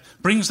set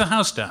brings the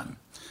house down.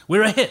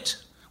 We're a hit.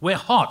 We're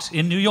hot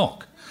in New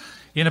York.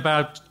 In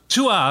about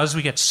 2 hours,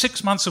 we get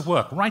 6 months of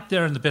work right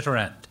there in the Bitter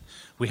End.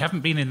 We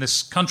haven't been in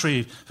this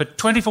country for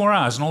 24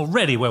 hours, and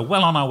already we're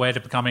well on our way to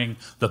becoming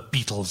the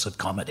Beatles of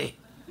comedy.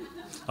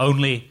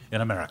 Only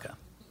in America.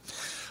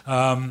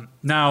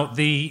 Now,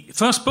 the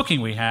first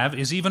booking we have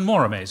is even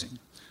more amazing.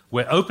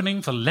 We're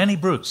opening for Lenny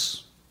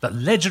Bruce, the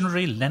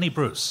legendary Lenny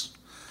Bruce.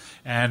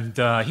 And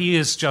he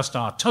is just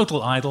our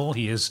total idol.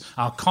 He is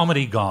our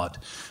comedy god.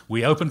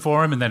 We open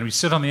for him, and then we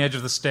sit on the edge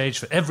of the stage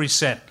for every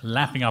set,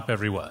 lapping up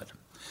every word.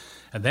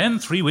 And then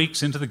 3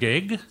 days into the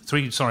gig,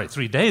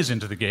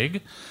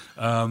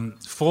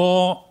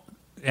 4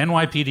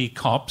 NYPD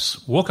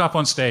cops walk up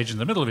on stage in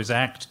the middle of his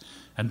act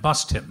and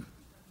bust him,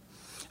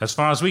 as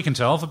far as we can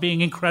tell, for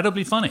being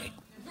incredibly funny.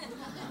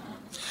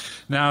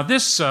 Now,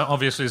 this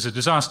obviously is a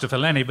disaster for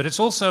Lenny, but it's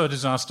also a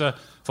disaster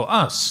for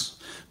us,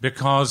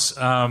 because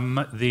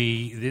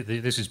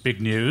this is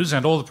big news,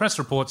 and all the press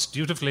reports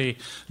dutifully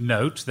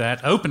note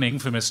that opening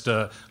for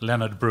Mr.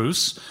 Leonard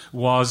Bruce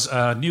was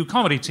a new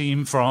comedy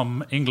team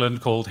from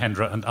England called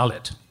Hendra and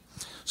Ullet.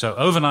 So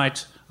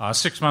overnight, our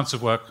 6 months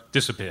of work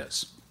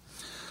disappears.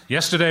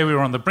 Yesterday we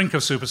were on the brink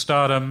of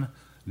superstardom,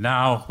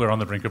 now we're on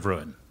the brink of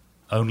ruin.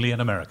 Only in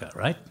America,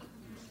 right?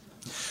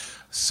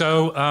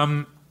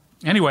 So,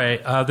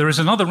 anyway, there is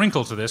another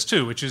wrinkle to this,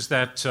 too, which is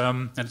that,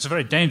 and it's a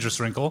very dangerous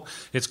wrinkle,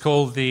 it's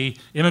called the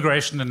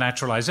Immigration and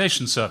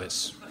Naturalization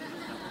Service.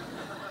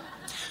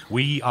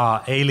 We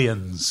are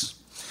aliens,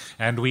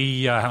 and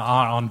we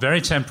are on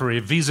very temporary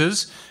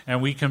visas,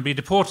 and we can be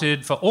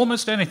deported for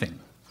almost anything.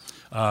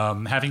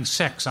 Having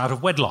sex out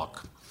of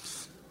wedlock,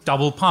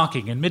 double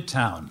parking in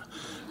Midtown,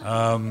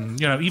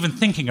 even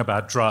thinking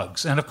about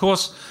drugs. And, of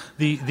course,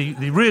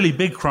 the really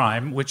big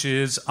crime, which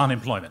is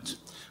unemployment.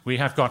 We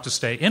have got to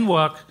stay in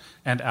work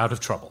and out of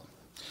trouble.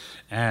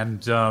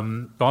 And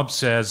Bob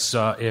says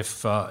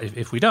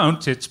if we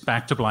don't, it's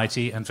back to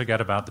Blighty and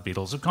forget about the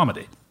Beatles of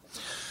comedy.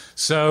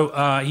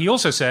 So he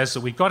also says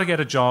that we've got to get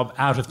a job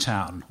out of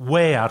town,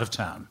 way out of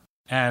town.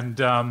 And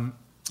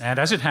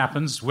as it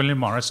happens, William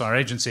Morris, our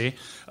agency,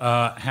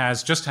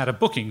 has just had a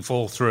booking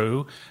fall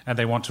through, and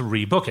they want to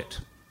rebook it.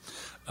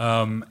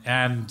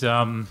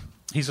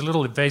 He's a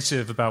little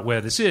evasive about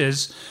where this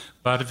is,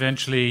 but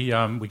eventually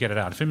we get it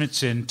out of him.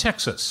 It's in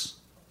Texas.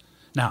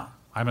 Now,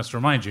 I must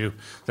remind you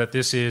that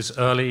this is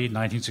early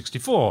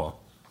 1964.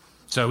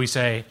 So we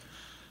say,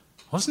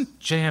 wasn't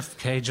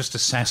JFK just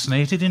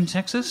assassinated in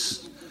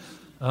Texas?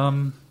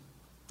 In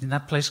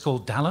that place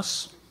called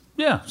Dallas?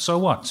 Yeah, so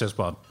what, says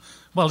Bob.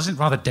 Well, isn't it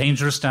rather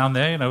dangerous down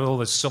there, all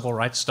this civil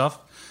rights stuff?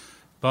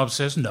 Bob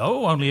says,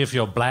 no, only if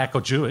you're black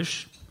or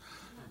Jewish.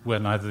 We're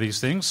neither of these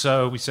things.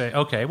 So we say,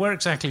 okay, where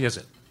exactly is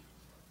it?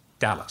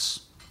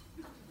 Dallas.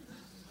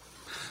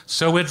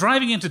 So we're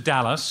driving into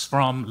Dallas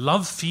from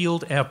Love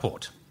Field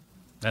Airport,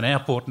 an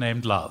airport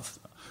named Love,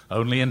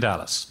 only in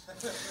Dallas.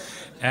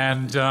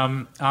 And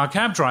our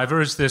cab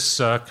driver is this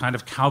kind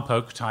of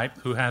cowpoke type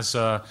who has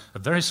a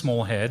very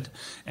small head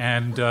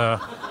and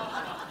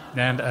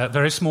a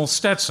very small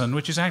Stetson,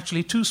 which is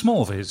actually too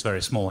small for his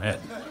very small head.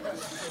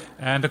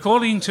 And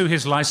according to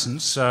his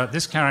license,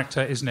 this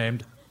character is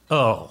named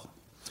Earl.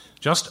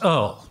 Just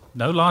Earl,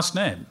 no last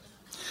name.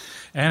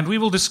 And we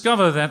will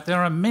discover that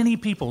there are many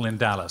people in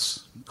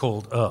Dallas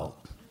called Earl.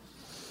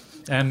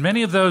 And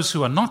many of those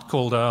who are not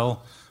called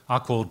Earl are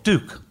called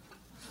Duke.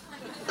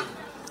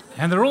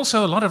 And there are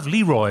also a lot of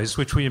Leroys,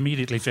 which we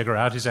immediately figure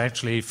out is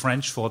actually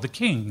French for the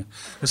king.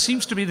 There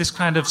seems to be this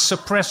kind of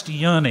suppressed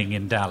yearning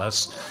in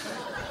Dallas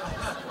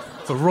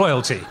for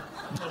royalty.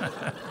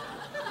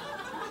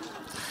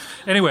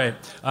 Anyway,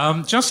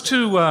 just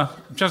to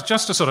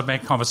sort of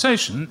make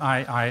conversation,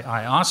 I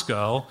ask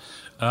Earl,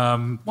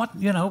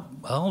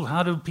 Earl,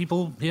 how do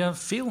people here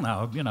feel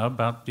now,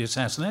 about the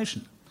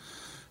assassination?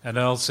 And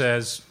Earl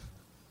says,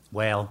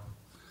 well,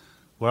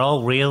 we're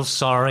all real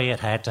sorry it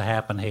had to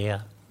happen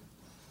here.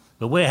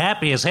 But we're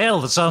happy as hell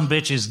that some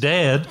bitch is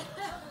dead.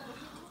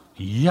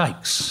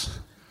 Yikes.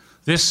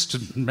 This,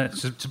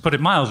 to put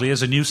it mildly,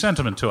 is a new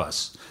sentiment to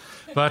us.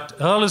 But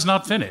Earl is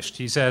not finished.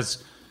 He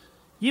says,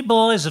 you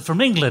boys are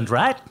from England,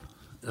 right?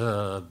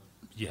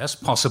 Yes,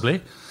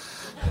 possibly.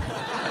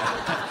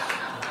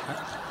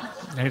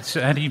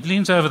 And he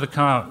leans over the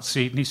car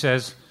seat and he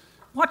says,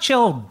 what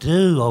y'all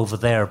do over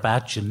there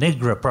about your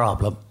Negro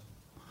problem?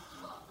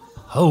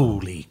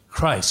 Holy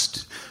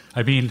Christ.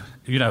 I mean,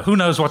 who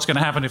knows what's going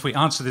to happen if we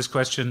answer this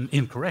question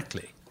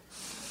incorrectly?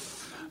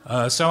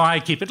 So I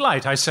keep it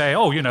light. I say,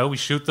 we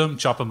shoot them,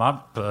 chop them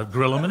up,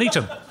 grill them and eat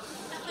them.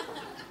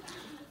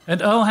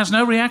 And Earl has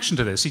no reaction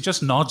to this. He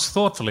just nods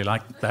thoughtfully,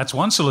 like, that's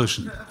one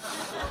solution.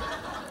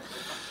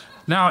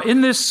 Now,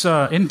 in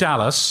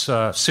Dallas,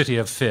 city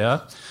of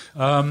fear,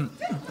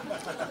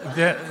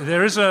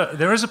 there is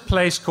a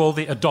place called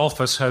the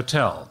Adolphus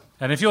Hotel.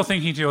 And if you're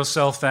thinking to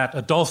yourself that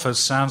Adolphus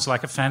sounds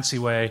like a fancy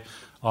way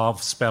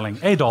of spelling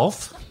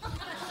Adolf,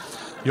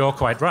 you're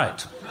quite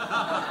right.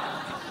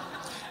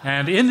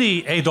 And in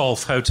the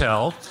Adolph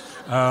Hotel,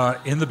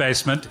 in the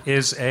basement,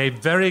 is a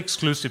very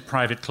exclusive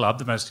private club,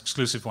 the most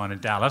exclusive one in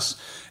Dallas,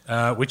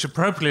 which,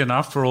 appropriately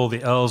enough for all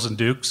the Earls and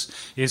Dukes,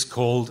 is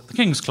called the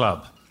King's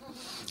Club.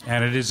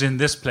 And it is in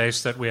this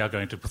place that we are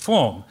going to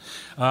perform.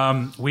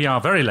 We are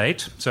very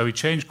late, so we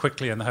change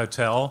quickly in the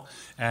hotel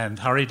and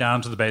hurry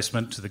down to the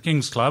basement to the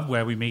King's Club,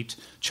 where we meet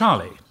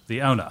Charlie,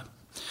 the owner.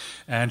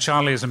 And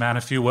Charlie is a man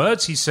of few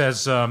words. He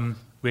says that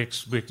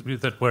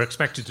we're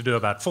expected to do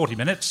about 40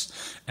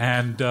 minutes,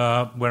 and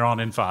we're on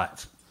in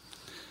 5.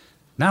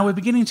 Now we're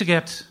beginning to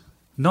get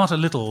not a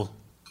little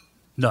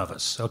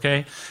nervous,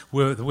 okay?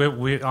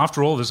 We're,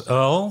 after all, there's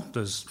Earl,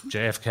 there's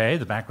JFK,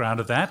 the background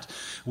of that.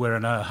 We're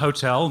in a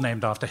hotel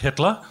named after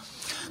Hitler.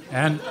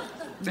 And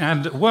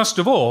worst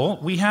of all,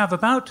 we have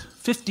about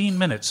 15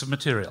 minutes of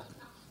material.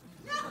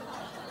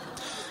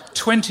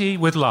 20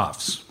 with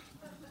laughs.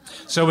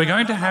 So we're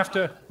going to have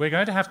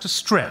to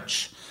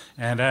stretch.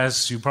 And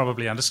as you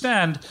probably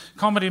understand,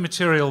 comedy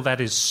material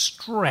that is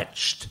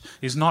stretched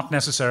is not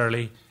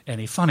necessarily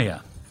any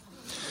funnier.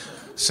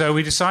 So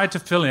we decide to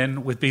fill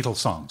in with Beatles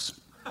songs.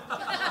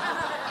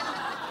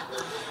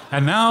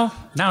 And now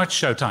it's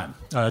showtime.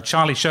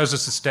 Charlie shows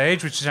us the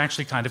stage, which is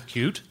actually kind of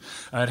cute.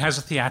 It has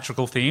a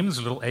theatrical theme. There's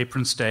a little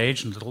apron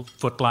stage and little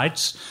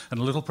footlights and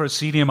a little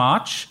proscenium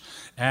arch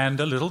and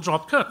a little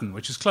drop curtain,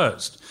 which is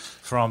closed,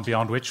 from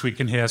beyond which we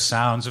can hear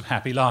sounds of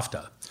happy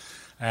laughter.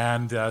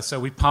 And so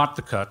we part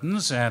the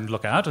curtains and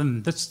look out,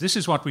 and this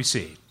is what we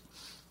see.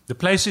 The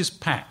place is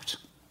packed.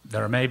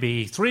 There are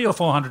maybe 300 or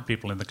 400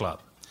 people in the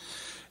club.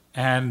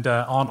 And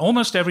on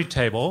almost every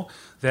table,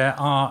 there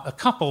are a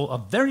couple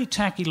of very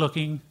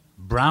tacky-looking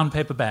brown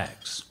paper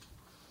bags.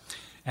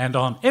 And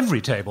on every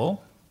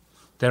table,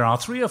 there are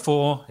 3 or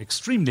 4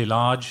 extremely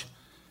large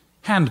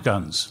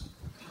handguns.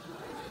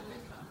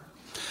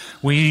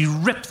 We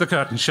rip the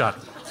curtain shut.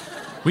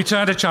 We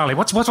turn to Charlie.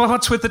 What's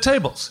with the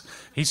tables?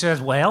 He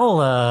says,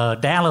 well,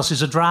 Dallas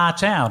is a dry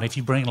town. If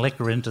you bring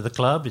liquor into the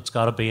club, it's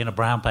got to be in a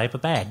brown paper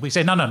bag. We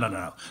say, no.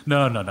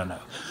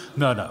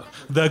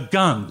 The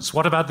guns.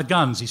 What about the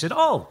guns? He said,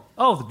 oh,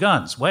 the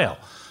guns. Well,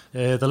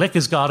 the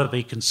liquor's got to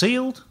be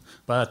concealed,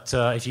 but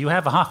if you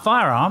have a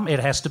firearm, it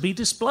has to be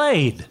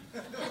displayed.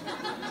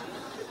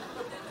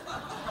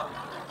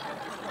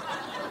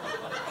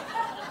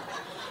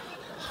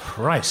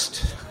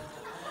 Christ.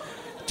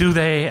 Do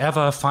they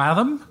ever fire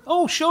them?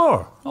 Oh,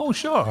 sure.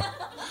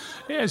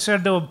 Yeah,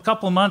 said a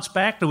couple months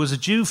back there was a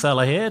Jew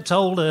fella here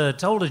told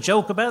a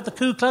joke about the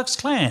Ku Klux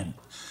Klan.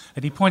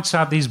 And he points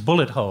out these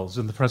bullet holes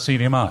in the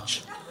proscenium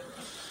arch.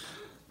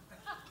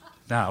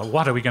 Now,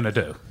 what are we going to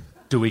do?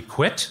 Do we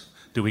quit?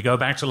 Do we go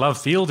back to Love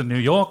Field in New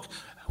York?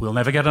 We'll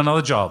never get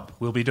another job.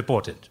 We'll be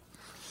deported.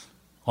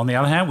 On the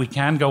other hand, we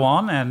can go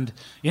on and,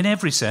 in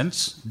every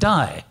sense,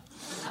 die.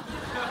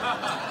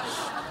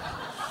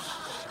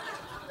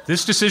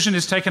 This decision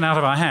is taken out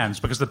of our hands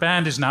because the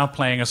band is now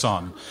playing us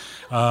on.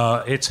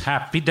 It's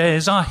Happy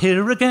Days Are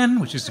Here Again,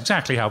 which is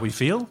exactly how we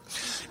feel.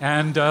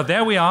 And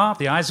there we are.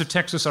 The eyes of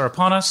Texas are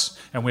upon us,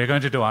 and we're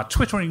going to do our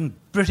twittering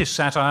British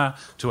satire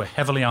to a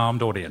heavily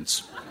armed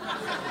audience.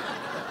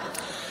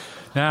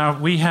 Now,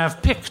 we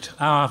have picked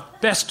our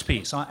best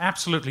piece, our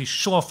absolutely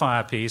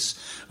surefire piece,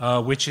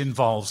 which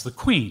involves the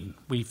Queen.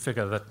 We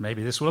figure that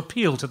maybe this will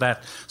appeal to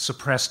that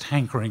suppressed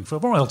hankering for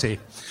royalty.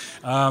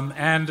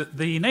 And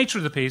the nature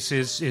of the piece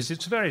is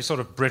it's a very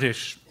sort of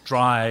British,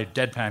 dry,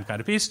 deadpan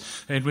kind of piece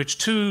in which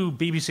 2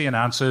 BBC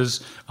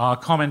announcers are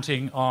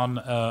commenting on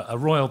a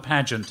royal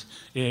pageant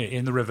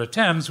in the River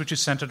Thames, which is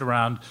centred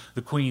around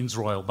the Queen's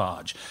royal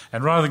barge.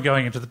 And rather than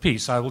going into the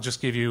piece, I will just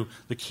give you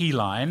the key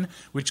line,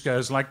 which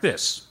goes like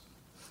this.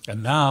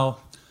 And now,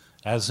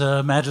 as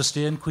Her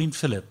Majesty and Queen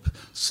Philip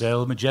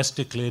sail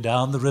majestically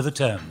down the River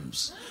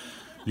Thames,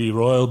 the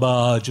royal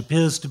barge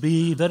appears to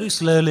be very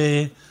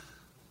slowly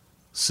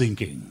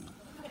sinking.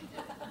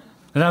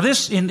 Now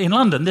this, in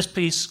London, this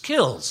piece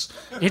kills.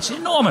 It's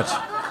enormous.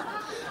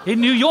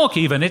 In New York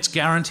even, it's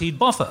guaranteed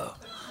boffo,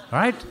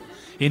 right?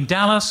 In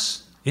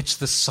Dallas, it's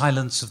the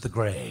silence of the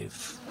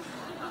grave.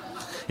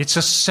 It's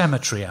a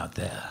cemetery out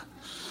there.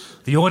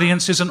 The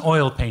audience is an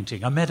oil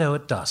painting, a meadow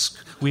at dusk.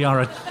 We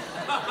are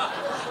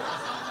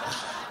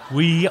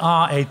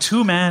a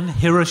two-man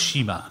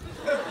Hiroshima.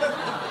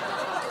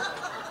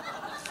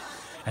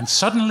 And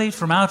suddenly,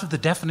 from out of the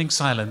deafening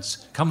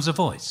silence, comes a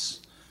voice.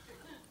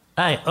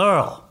 Hey,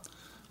 Earl,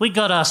 we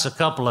got us a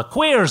couple of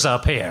queers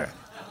up here.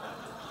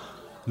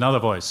 Another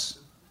voice.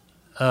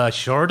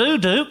 Sure do,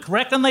 Duke.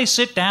 Reckon they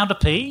sit down to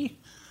pee?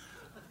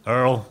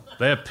 Earl,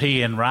 they're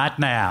peeing right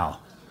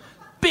now.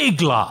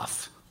 Big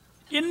laugh.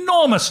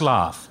 Enormous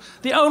laugh.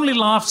 The only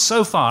laugh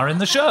so far in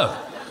the show.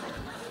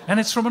 And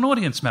it's from an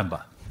audience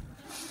member.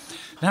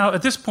 Now,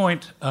 at this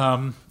point,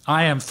 I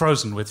am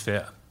frozen with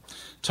fear.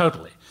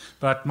 Totally.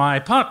 But my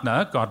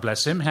partner, God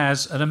bless him,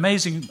 has an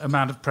amazing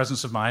amount of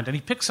presence of mind, and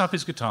he picks up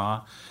his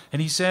guitar,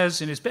 and he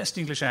says in his best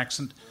English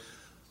accent,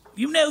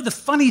 you know, the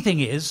funny thing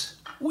is,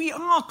 we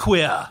are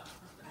queer.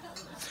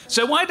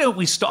 So why don't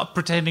we stop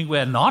pretending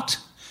we're not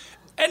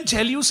and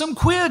tell you some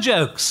queer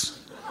jokes?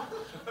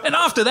 And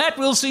after that,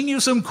 we'll sing you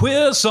some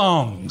queer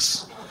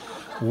songs.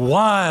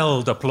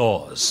 Wild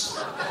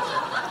applause.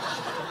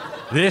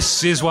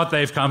 This is what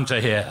they've come to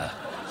hear.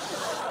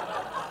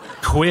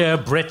 Queer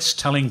Brits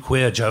telling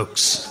queer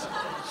jokes.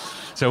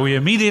 So we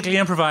immediately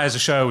improvise a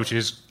show which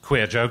is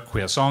queer joke,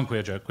 queer song,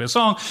 queer joke, queer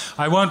song.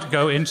 I won't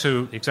go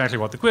into exactly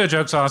what the queer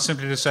jokes are,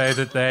 simply to say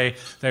that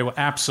they were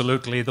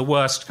absolutely the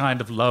worst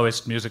kind of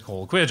lowest music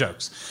hall queer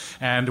jokes.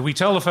 And we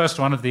tell the first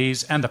one of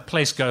these, and the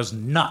place goes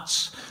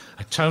nuts.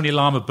 Tony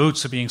Lama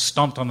boots are being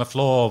stomped on the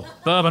floor.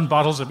 Bourbon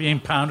bottles are being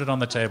pounded on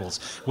the tables.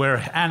 We're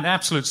an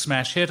absolute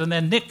smash hit. And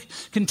then Nick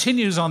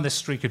continues on this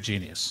streak of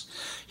genius.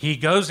 He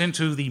goes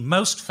into the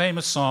most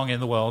famous song in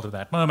the world at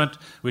that moment,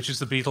 which is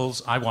the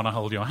Beatles' I Wanna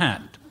Hold Your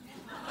Hand.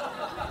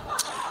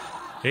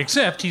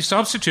 Except he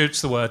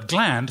substitutes the word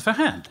gland for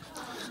hand.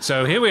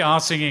 So here we are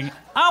singing,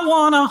 I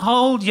wanna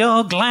hold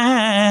your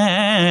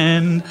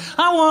gland,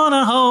 I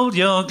wanna hold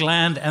your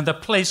gland, and the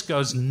place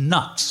goes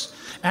nuts.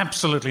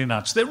 Absolutely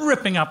nuts. They're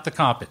ripping up the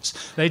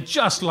carpets. They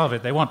just love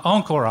it. They want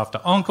encore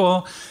after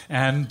encore.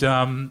 And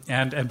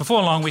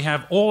before long, we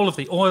have all of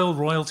the oil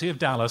royalty of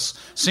Dallas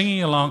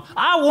singing along,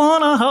 I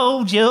want to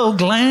hold your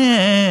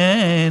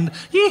gland.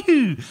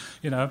 Yee-hoo.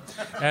 You know.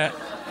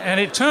 And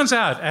it turns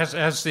out,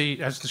 as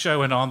the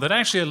show went on, that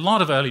actually a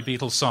lot of early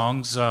Beatles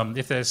songs,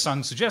 if they're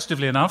sung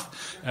suggestively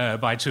enough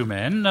by two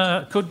men,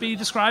 could be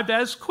described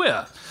as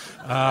queer.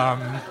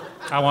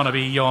 I want to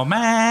be your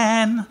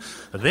man.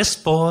 This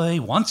boy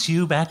wants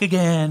you back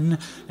again.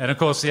 And of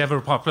course, the ever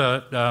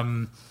popular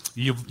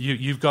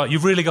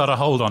 "You've really got a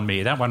hold on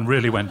me." That one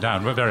really went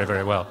down very,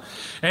 very well.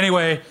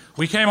 Anyway,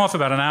 we came off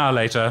about an hour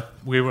later.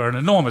 We were an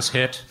enormous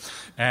hit,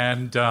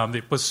 and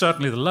it was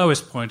certainly the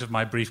lowest point of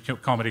my brief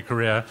comedy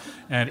career,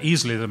 and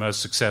easily the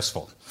most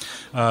successful.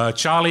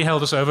 Charlie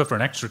held us over for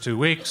an extra 2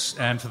 weeks,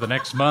 and for the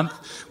next month,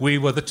 we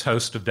were the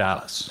toast of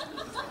Dallas.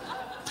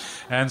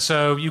 And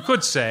so you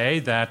could say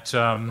that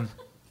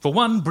for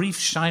one brief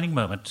shining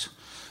moment,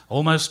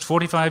 almost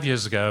 45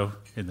 years ago,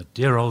 in the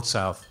dear old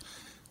South,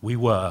 we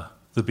were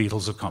the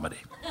Beatles of comedy.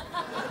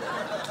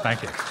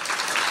 Thank you.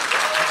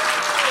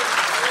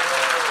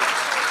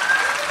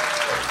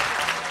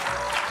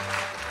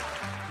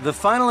 The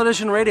Final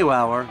Edition Radio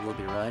Hour will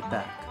be right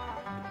back.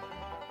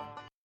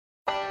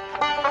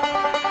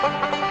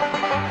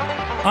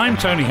 I'm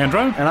Tony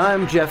Hendro. And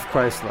I'm Jeff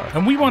Chrysler.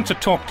 And we want to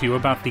talk to you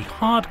about the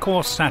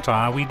hardcore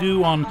satire we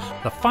do on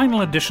the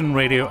Final Edition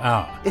Radio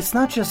Hour. It's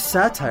not just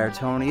satire,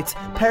 Tony. It's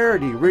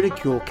parody,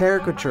 ridicule,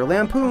 caricature,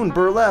 lampoon,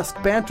 burlesque,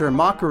 banter,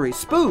 mockery,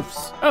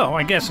 spoofs. Oh,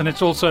 I guess, and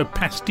it's also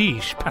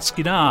pastiche,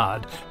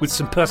 pasquinade, with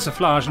some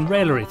persiflage and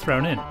raillery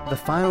thrown in. The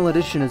Final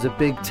Edition is a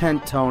big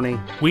tent, Tony.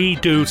 We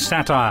do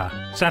satire.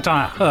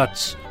 Satire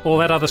hurts. All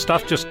that other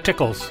stuff just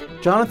tickles.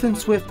 Jonathan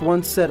Swift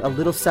once said a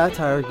little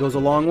satire goes a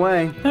long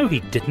way. No, he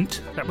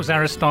didn't. That was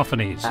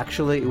Aristophanes.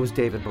 Actually, it was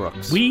David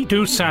Brooks. We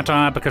do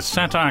satire because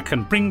satire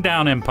can bring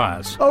down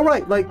empires. Oh,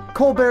 right, like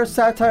Colbert's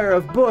satire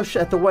of Bush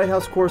at the White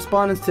House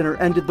Correspondents' Dinner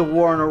ended the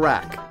war in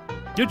Iraq.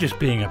 You're just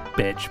being a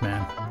bitch,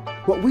 man.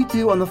 What we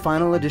do on the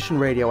Final Edition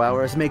Radio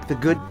Hour is make the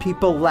good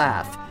people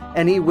laugh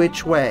any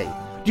which way.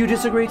 Do you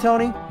disagree,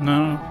 Tony?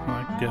 No,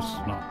 I guess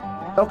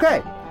not.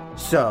 Okay,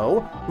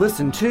 so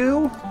listen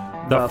to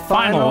the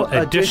Final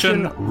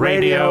Edition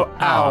Radio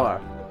Hour.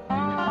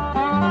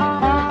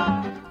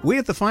 We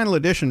at the Final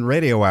Edition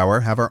Radio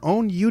Hour have our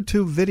own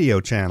YouTube video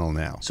channel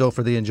now. So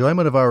for the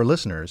enjoyment of our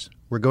listeners,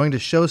 we're going to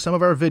show some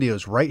of our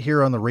videos right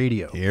here on the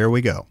radio. Here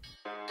we go.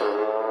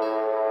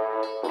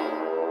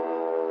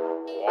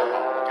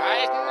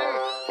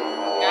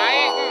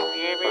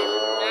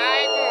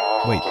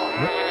 Wait,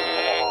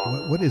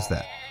 what is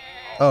that?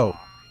 Oh,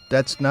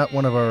 that's not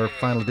one of our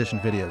Final Edition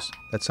videos.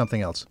 That's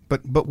something else.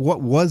 But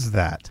what was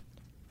that?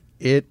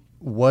 It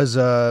was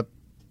a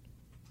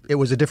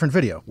different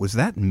video. Was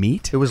that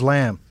meat? It was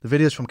lamb. The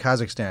video's from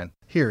Kazakhstan.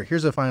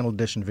 Here's a Final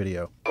Edition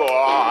video.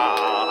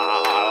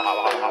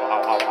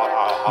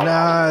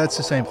 Nah, it's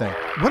the same thing.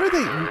 What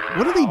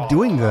are they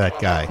doing to that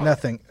guy?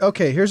 Nothing.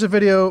 Okay, here's a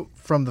video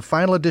from the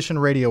Final Edition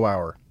Radio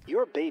Hour.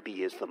 Your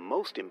baby is the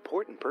most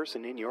important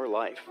person in your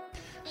life.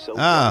 So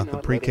the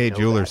pre-K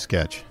jeweler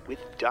sketch. With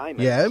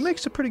diamonds, yeah, it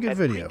makes a pretty good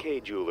video. Pre-K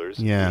jewelers,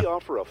 yeah. We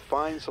offer a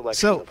fine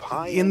selection so, of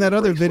high-end in that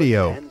other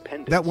video,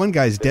 pendants. that one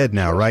guy's dead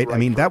now, right? I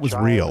mean, that was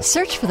real.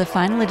 Search for The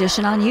Final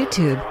Edition on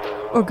YouTube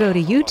or go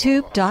to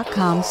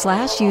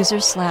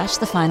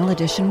youtube.com/users/The Final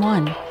Edition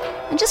 1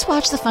 and just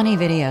watch the funny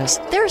videos.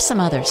 There are some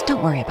others.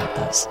 Don't worry about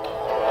those.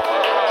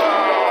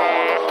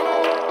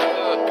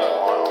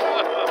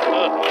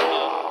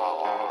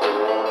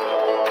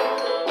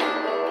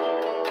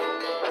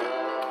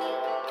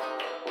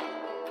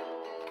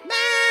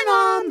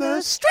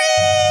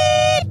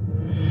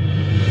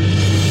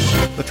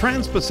 The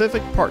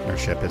Trans-Pacific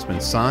Partnership has been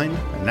signed,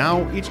 and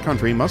now each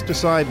country must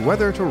decide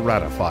whether to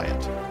ratify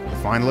it. The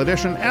Final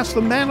Edition asks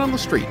the man on the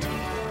street,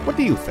 what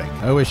do you think?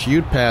 I wish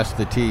you'd pass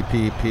the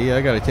TPP.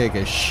 I gotta take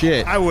a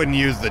shit. I wouldn't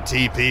use the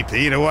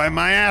TPP to wipe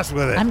my ass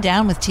with it. I'm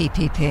down with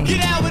TPP.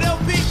 Get out with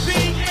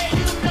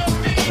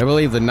OPP. I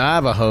believe the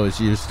Navajos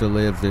used to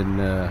live in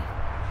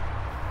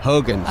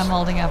Hogan's. I'm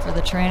holding out for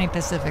the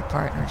Trans-Pacific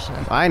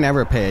Partnership. I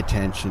never pay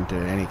attention to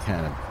any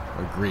kind of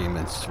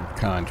agreements or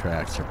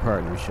contracts or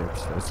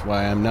partnerships. That's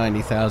why I'm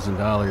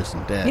 $90,000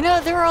 in debt. You know,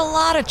 there are a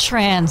lot of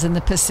trans in the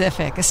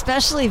Pacific,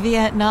 especially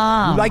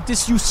Vietnam. You like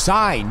this, you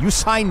sign. You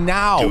sign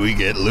now. Do we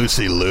get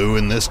Lucy Liu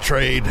in this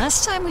trade?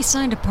 Last time we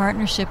signed a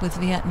partnership with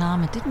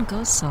Vietnam, it didn't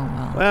go so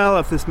well. Well,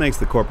 if this makes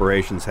the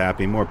corporations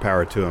happy, more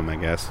power to them, I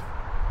guess.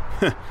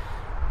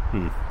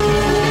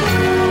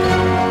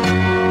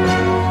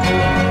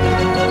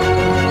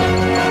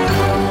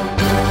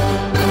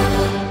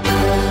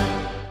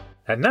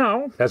 And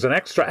now, as an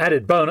extra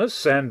added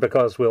bonus, and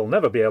because we'll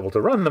never be able to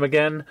run them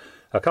again,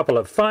 a couple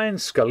of fine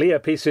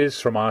Scalia pieces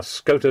from our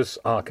SCOTUS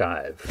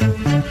archive.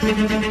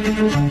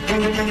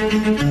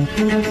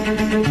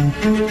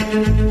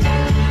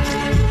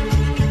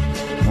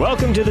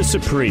 Welcome to the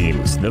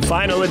Supremes, the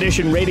final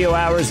edition Radio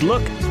Hour's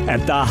look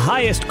at the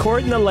highest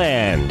court in the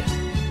land.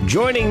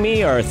 Joining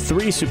me are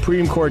three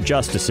Supreme Court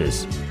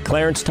justices,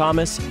 Clarence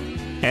Thomas,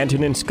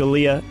 Antonin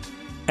Scalia,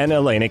 and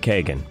Elena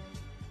Kagan.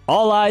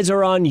 All eyes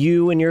are on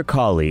you and your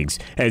colleagues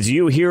as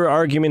you hear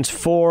arguments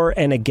for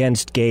and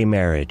against gay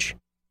marriage.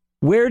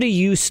 Where do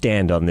you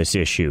stand on this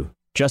issue,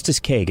 Justice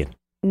Kagan?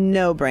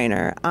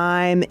 No-brainer.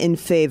 I'm in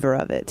favor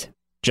of it.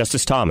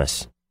 Justice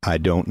Thomas? I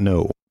don't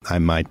know. I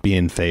might be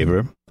in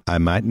favor. I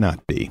might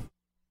not be.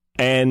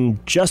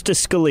 And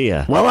Justice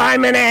Scalia? Well,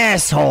 I'm an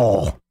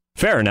asshole.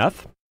 Fair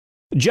enough.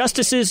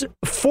 Justices,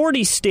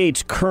 40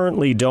 states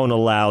currently don't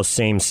allow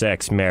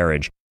same-sex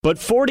marriage, but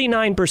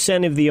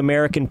 49% of the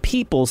American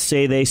people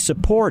say they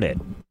support it.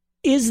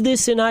 Is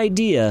this an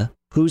idea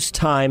whose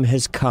time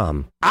has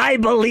come? I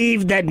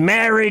believe that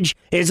marriage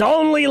is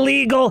only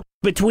legal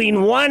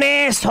between one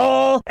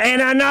asshole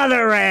and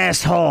another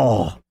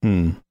asshole.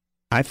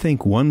 I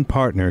think one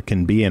partner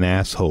can be an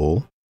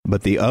asshole,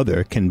 but the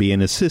other can be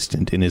an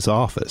assistant in his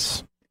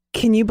office.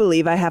 Can you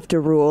believe I have to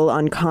rule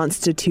on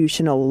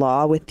constitutional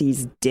law with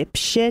these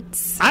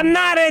dipshits? I'm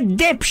not a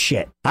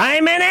dipshit.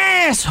 I'm an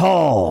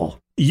asshole.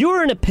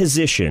 You're in a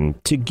position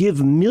to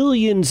give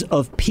millions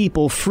of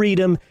people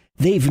freedom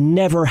they've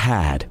never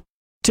had,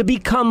 to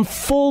become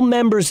full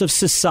members of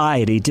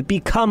society, to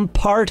become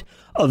part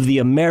of the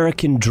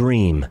American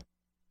dream.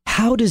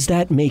 How does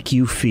that make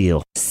you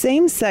feel?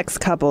 Same-sex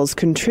couples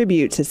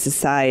contribute to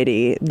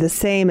society the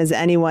same as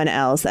anyone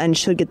else and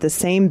should get the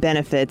same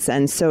benefits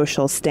and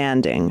social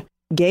standing.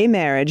 Gay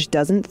marriage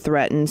doesn't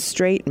threaten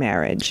straight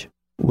marriage.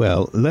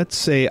 Well, let's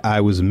say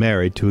I was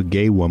married to a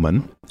gay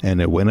woman,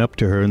 and I went up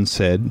to her and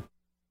said,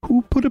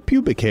 "Who put a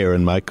pubic hair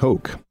in my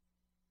Coke?"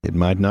 It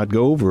might not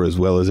go over as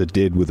well as it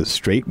did with a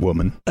straight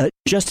woman.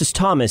 Justice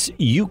Thomas,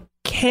 you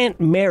can't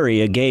marry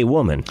a gay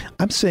woman.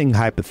 I'm saying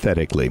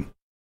hypothetically.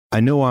 I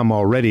know I'm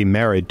already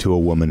married to a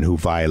woman who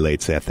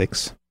violates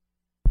ethics.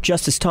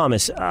 Justice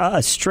Thomas,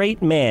 a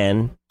straight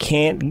man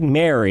can't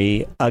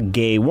marry a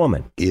gay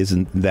woman.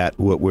 Isn't that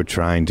what we're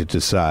trying to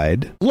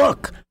decide?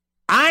 Look,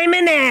 I'm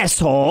an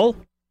asshole.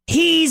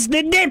 He's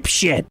the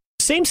dipshit.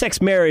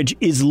 Same-sex marriage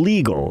is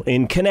legal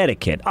in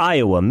Connecticut,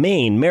 Iowa,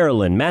 Maine,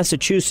 Maryland,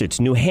 Massachusetts,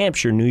 New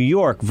Hampshire, New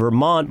York,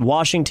 Vermont,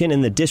 Washington,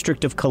 and the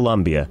District of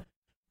Columbia.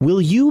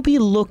 Will you be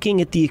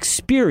looking at the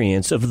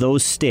experience of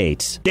those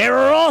states? There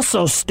are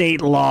also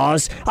state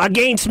laws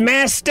against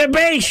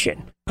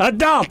masturbation,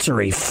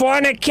 adultery,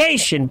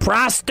 fornication,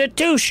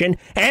 prostitution,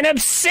 and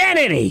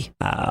obscenity.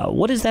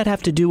 What does that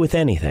have to do with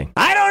anything?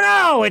 I don't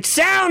know. It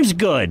sounds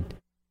good.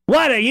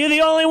 What, are you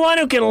the only one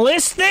who can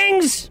list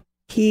things?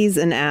 He's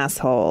an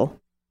asshole.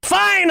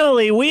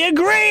 Finally, we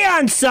agree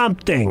on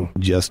something.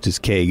 Justice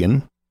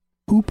Kagan,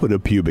 who put a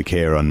pubic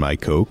hair on my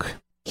Coke?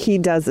 He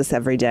does this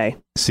every day.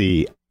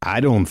 See, I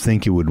don't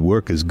think it would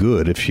work as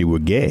good if she were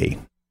gay.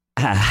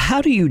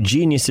 How do you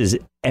geniuses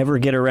ever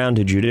get around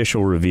to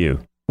judicial review?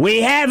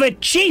 We have a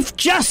Chief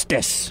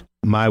Justice!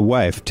 My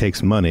wife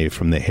takes money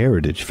from the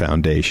Heritage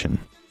Foundation.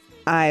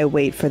 I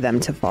wait for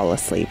them to fall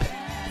asleep.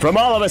 From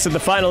all of us at the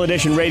Final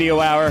Edition Radio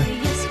Hour,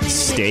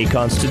 stay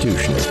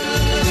constitutional.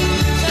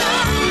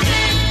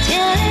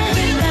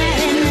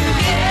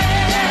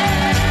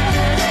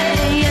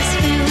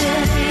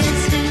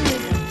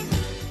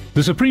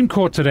 The Supreme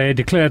Court today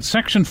declared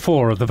Section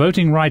 4 of the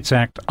Voting Rights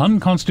Act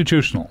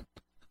unconstitutional,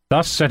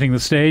 thus setting the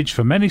stage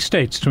for many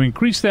states to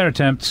increase their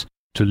attempts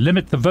to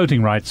limit the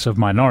voting rights of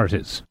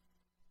minorities.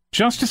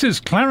 Justices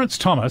Clarence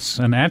Thomas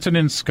and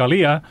Antonin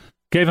Scalia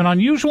gave an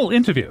unusual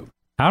interview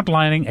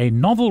outlining a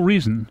novel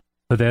reason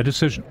for their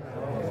decision.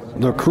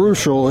 The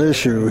crucial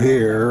issue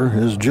here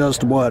is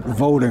just what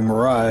voting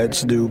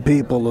rights do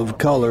people of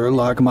color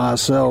like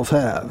myself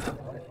have.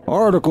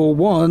 Article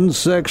 1,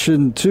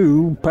 Section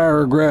 2,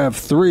 Paragraph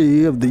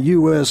 3 of the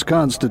U.S.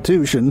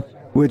 Constitution,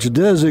 which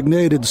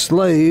designated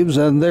slaves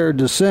and their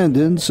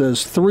descendants as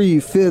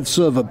 3/5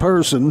 of a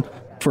person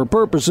for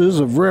purposes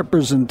of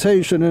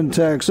representation and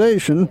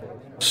taxation,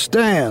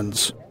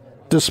 stands,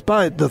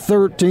 despite the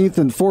 13th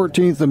and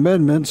 14th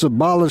Amendments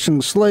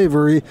abolishing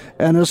slavery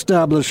and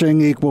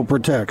establishing equal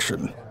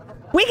protection.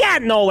 We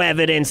got no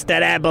evidence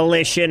that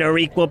abolition or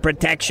equal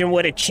protection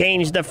would have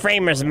changed the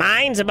framers'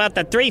 minds about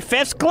the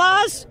 3/5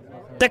 clause.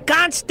 The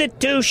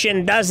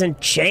Constitution doesn't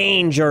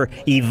change or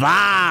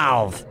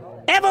evolve.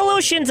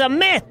 Evolution's a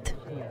myth.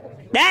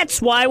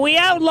 That's why we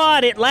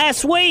outlawed it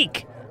last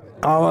week.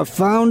 Our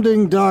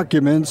founding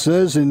document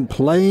says in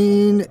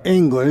plain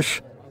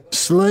English,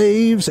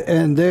 slaves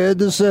and their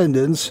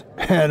descendants,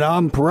 and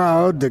I'm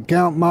proud to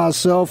count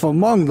myself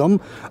among them,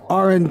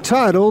 are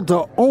entitled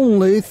to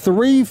only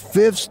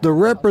 3/5 the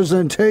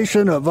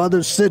representation of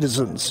other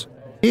citizens.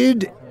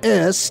 Id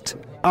est,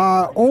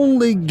 I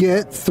only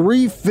get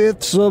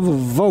 3/5 of a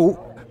vote,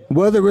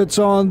 whether it's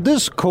on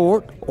this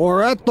court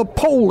or at the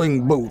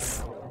polling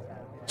booth.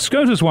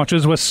 SCOTUS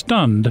watchers were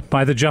stunned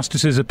by the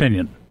justice's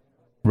opinion.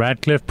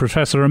 Radcliffe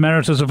Professor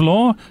Emeritus of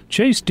Law,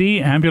 Chase D.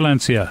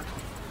 Ambulancia.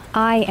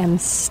 I am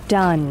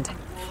stunned.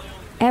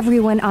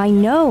 Everyone I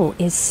know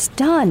is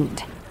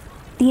stunned.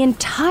 The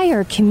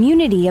entire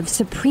community of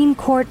Supreme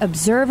Court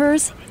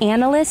observers,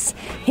 analysts,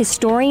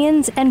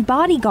 historians, and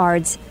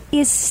bodyguards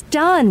is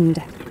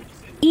stunned.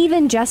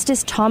 Even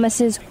Justice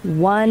Thomas's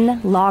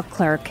one law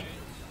clerk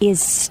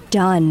is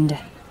stunned.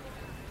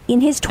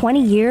 In his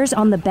 20 years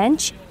on the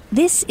bench,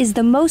 this is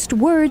the most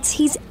words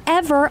he's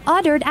ever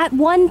uttered at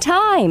one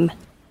time.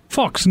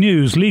 Fox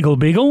News legal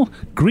beagle,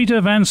 Greta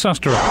Van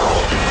Susteren.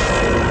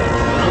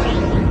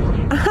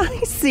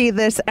 I see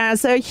this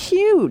as a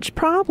huge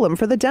problem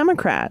for the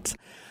Democrats.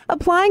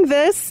 Applying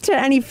this to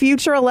any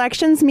future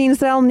elections means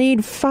they'll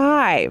need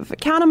 5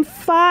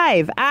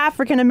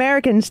 African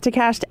Americans to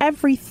cast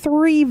every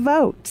 3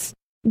 votes.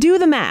 Do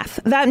the math.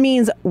 That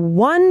means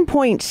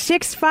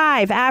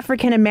 1.65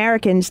 African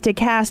Americans to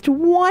cast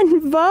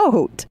 1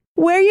 vote.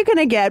 Where are you going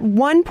to get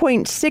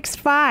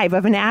 1.65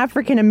 of an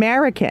African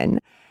American?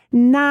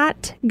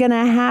 Not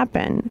gonna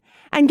happen.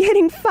 And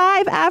getting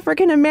 5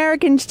 African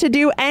Americans to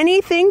do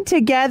anything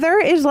together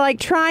is like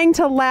trying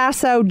to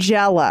lasso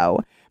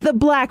Jell-O. The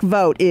black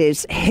vote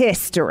is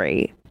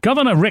history.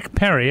 Governor Rick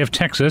Perry of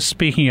Texas,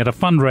 speaking at a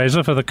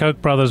fundraiser for the Koch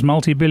brothers'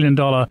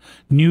 multi-billion-dollar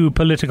new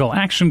political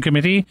action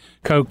committee,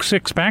 Koch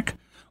Six-Pack,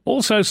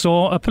 also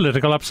saw a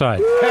political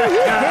upside.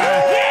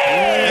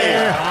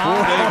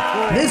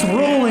 This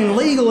ruling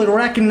legally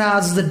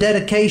recognizes the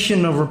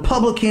dedication of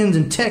Republicans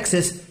in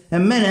Texas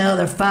and many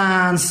other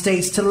fine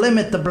states to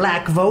limit the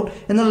black vote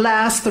in the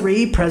last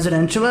 3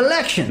 presidential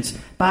elections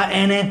by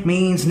any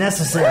means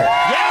necessary.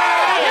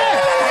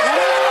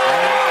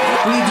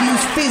 We've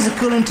used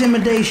physical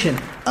intimidation,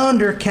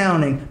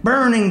 undercounting,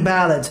 burning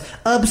ballots,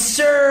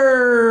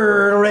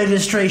 absurd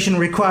registration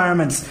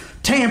requirements,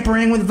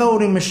 tampering with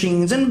voting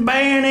machines, and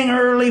banning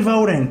early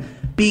voting.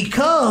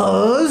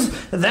 Because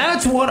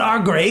that's what our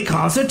great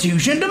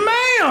Constitution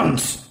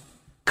demands.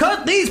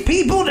 Cut these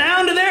people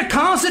down to their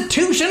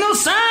constitutional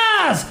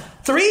size.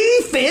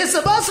 3/5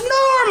 of us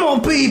normal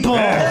people.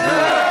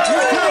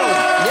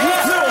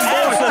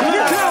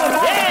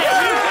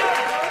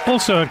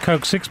 Also at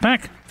Koch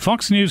Six-Pack,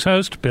 Fox News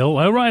host Bill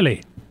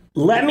O'Reilly.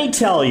 Let me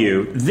tell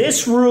you,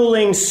 this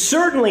ruling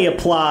certainly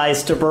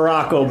applies to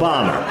Barack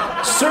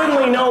Obama.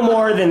 Certainly no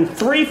more than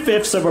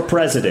 3/5 of a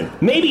president.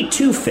 Maybe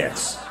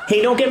 2/5.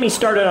 Hey, don't get me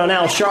started on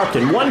Al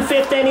Sharpton.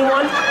 1/5,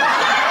 anyone?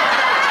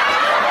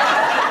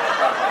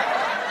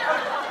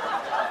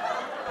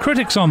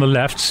 Critics on the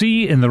left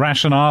see in the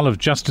rationale of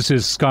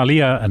Justices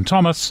Scalia and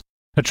Thomas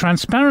a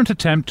transparent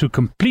attempt to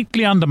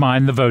completely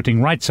undermine the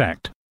Voting Rights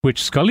Act, which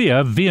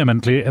Scalia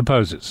vehemently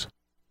opposes.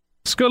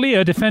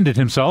 Scalia defended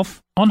himself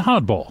on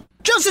hardball.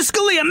 Justice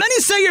Scalia, many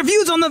say your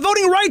views on the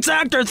Voting Rights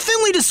Act are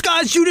thinly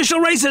disguised judicial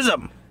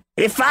racism.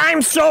 If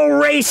I'm so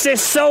racist,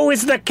 so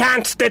is the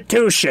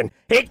Constitution.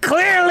 It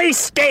clearly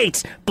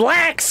states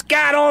blacks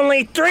got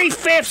only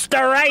 3/5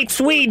 the rights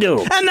we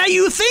do. And that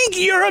you think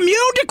you're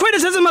immune to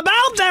criticism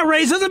about that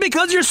racism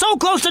because you're so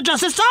close to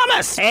Justice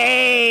Thomas.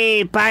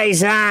 Hey,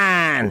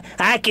 paisan,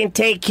 I can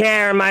take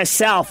care of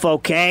myself,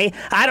 okay?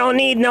 I don't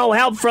need no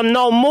help from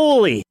no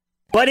moolie.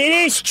 But it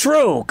is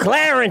true,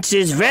 Clarence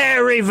is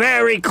very,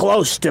 very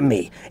close to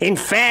me. In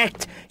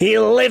fact, he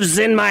lives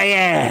in my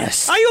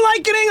ass. Are you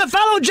likening a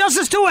fellow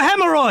justice to a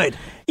hemorrhoid?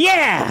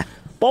 Yeah,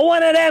 but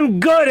one of them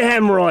good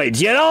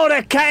hemorrhoids, you know,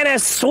 the kind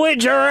of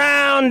swidge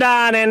around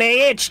on and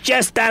they itch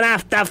just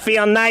enough to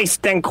feel nice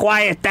and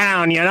quiet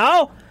down, you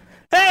know?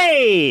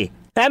 Hey,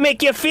 that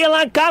make you feel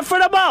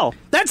uncomfortable?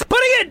 That's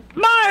putting it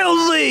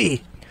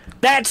mildly.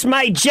 That's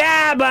my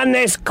job on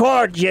this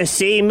court, you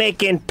see,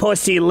 making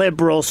pussy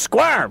liberals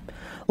squirm.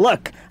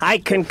 Look, I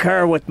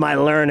concur with my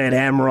learned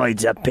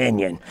hemorrhoid's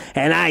opinion,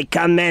 and I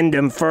commend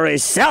him for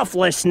his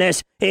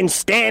selflessness in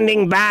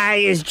standing by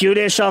his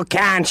judicial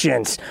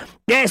conscience.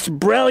 This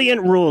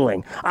brilliant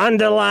ruling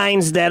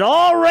underlines that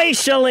all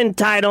racial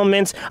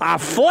entitlements are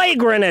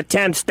flagrant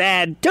attempts to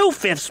add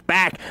 2/5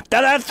 back to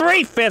the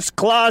 3/5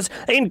 clause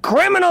in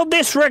criminal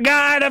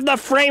disregard of the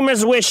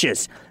framers'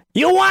 wishes.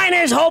 You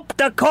whiners hope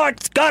the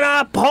court's gonna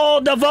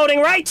uphold the Voting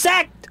Rights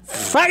Act?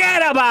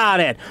 Forget about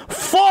it.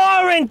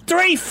 4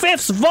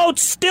 3/5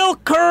 votes still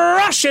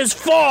crushes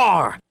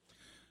 4.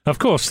 Of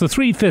course, the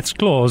 3/5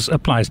 clause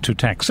applies to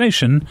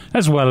taxation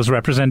as well as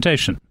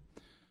representation.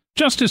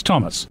 Justice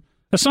Thomas,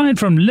 aside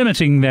from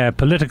limiting their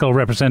political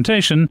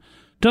representation,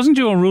 doesn't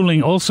your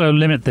ruling also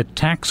limit the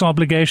tax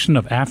obligation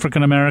of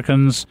African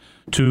Americans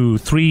to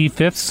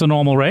 3/5 the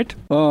normal rate?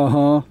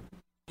 Uh-huh.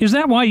 Is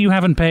that why you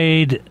haven't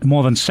paid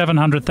more than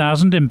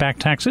 $700,000 in back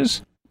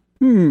taxes?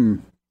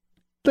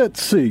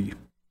 Let's see.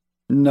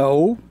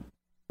 No,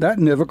 that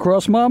never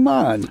crossed my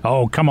mind.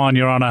 Oh, come on,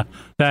 Your Honor.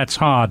 That's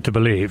hard to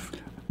believe.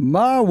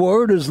 My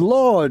word is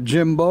law,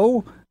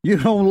 Jimbo. You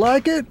don't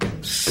like it?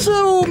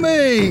 Sue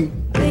me!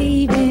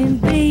 Baby,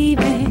 baby,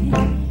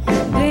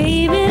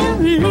 baby,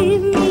 don't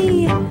leave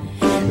me.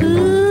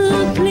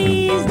 Ooh,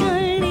 please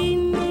don't leave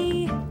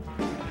me.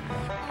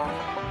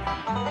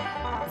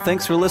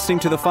 Thanks for listening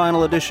to the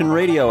Final Edition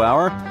Radio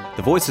Hour.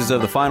 The voices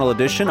of the Final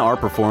Edition are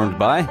performed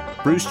by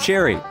Bruce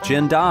Cherry,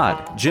 Jen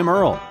Dodd, Jim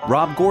Earl,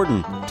 Rob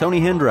Gordon,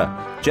 Tony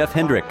Hendra, Jeff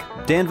Hendrick,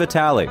 Dan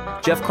Vitale,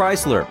 Jeff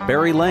Chrysler,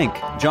 Barry Lank,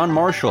 John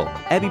Marshall,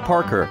 Abby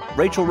Parker,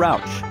 Rachel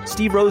Rauch,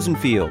 Steve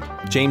Rosenfield,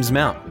 James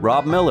Mount,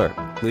 Rob Miller,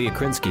 Leah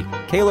Krinsky,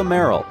 Kayla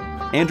Merrill,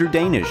 Andrew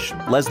Danish,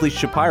 Leslie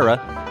Shapira,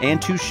 Ann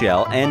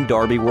Tuchel, and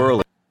Darby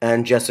Worley.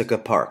 And Jessica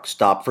Park.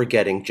 Stop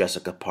forgetting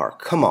Jessica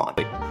Park. Come on.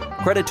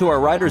 Credit to our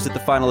writers at the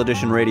Final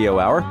Edition Radio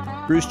Hour: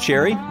 Bruce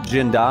Cherry,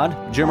 Jen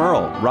Dodd, Jim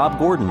Earl, Rob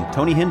Gordon,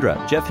 Tony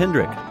Hendra, Jeff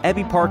Hendrick,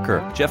 Abby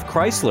Parker, Jeff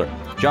Chrysler,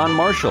 John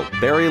Marshall,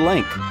 Barry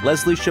Lank,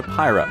 Leslie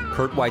Shapira,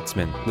 Kurt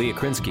Weitzman, Leah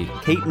Krinsky,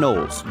 Kate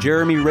Knowles,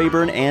 Jeremy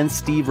Rayburn, and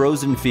Steve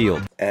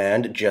Rosenfield.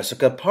 And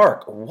Jessica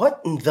Park. What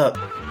in the...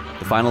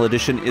 The Final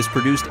Edition is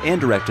produced and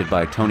directed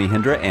by Tony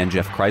Hendra and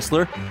Jeff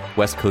Chrysler.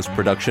 West Coast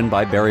production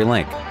by Barry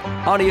Lank.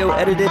 Audio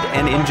edited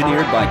and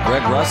engineered by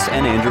Greg Russ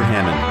and Andrew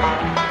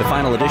Hammond. The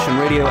Final Edition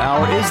Radio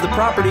Hour is the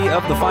property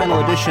of the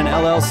Final Edition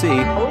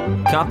LLC.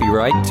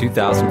 Copyright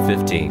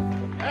 2015.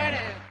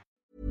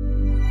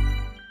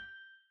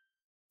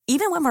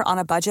 Even when we're on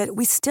a budget,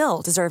 we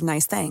still deserve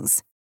nice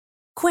things.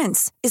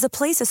 Quince is a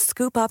place to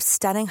scoop up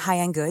stunning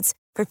high-end goods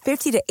for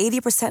 50 to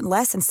 80%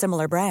 less than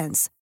similar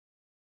brands.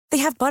 They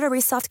have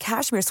buttery soft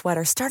cashmere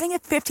sweaters starting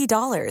at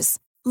 $50,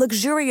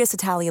 luxurious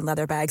Italian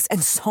leather bags,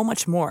 and so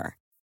much more.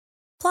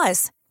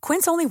 Plus,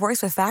 Quince only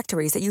works with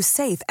factories that use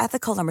safe,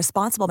 ethical, and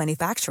responsible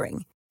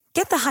manufacturing.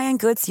 Get the high-end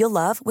goods you'll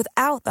love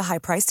without the high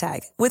price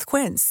tag with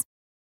Quince.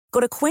 Go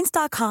to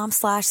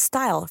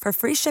quince.com/style for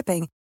free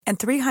shipping and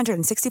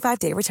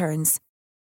 365-day returns.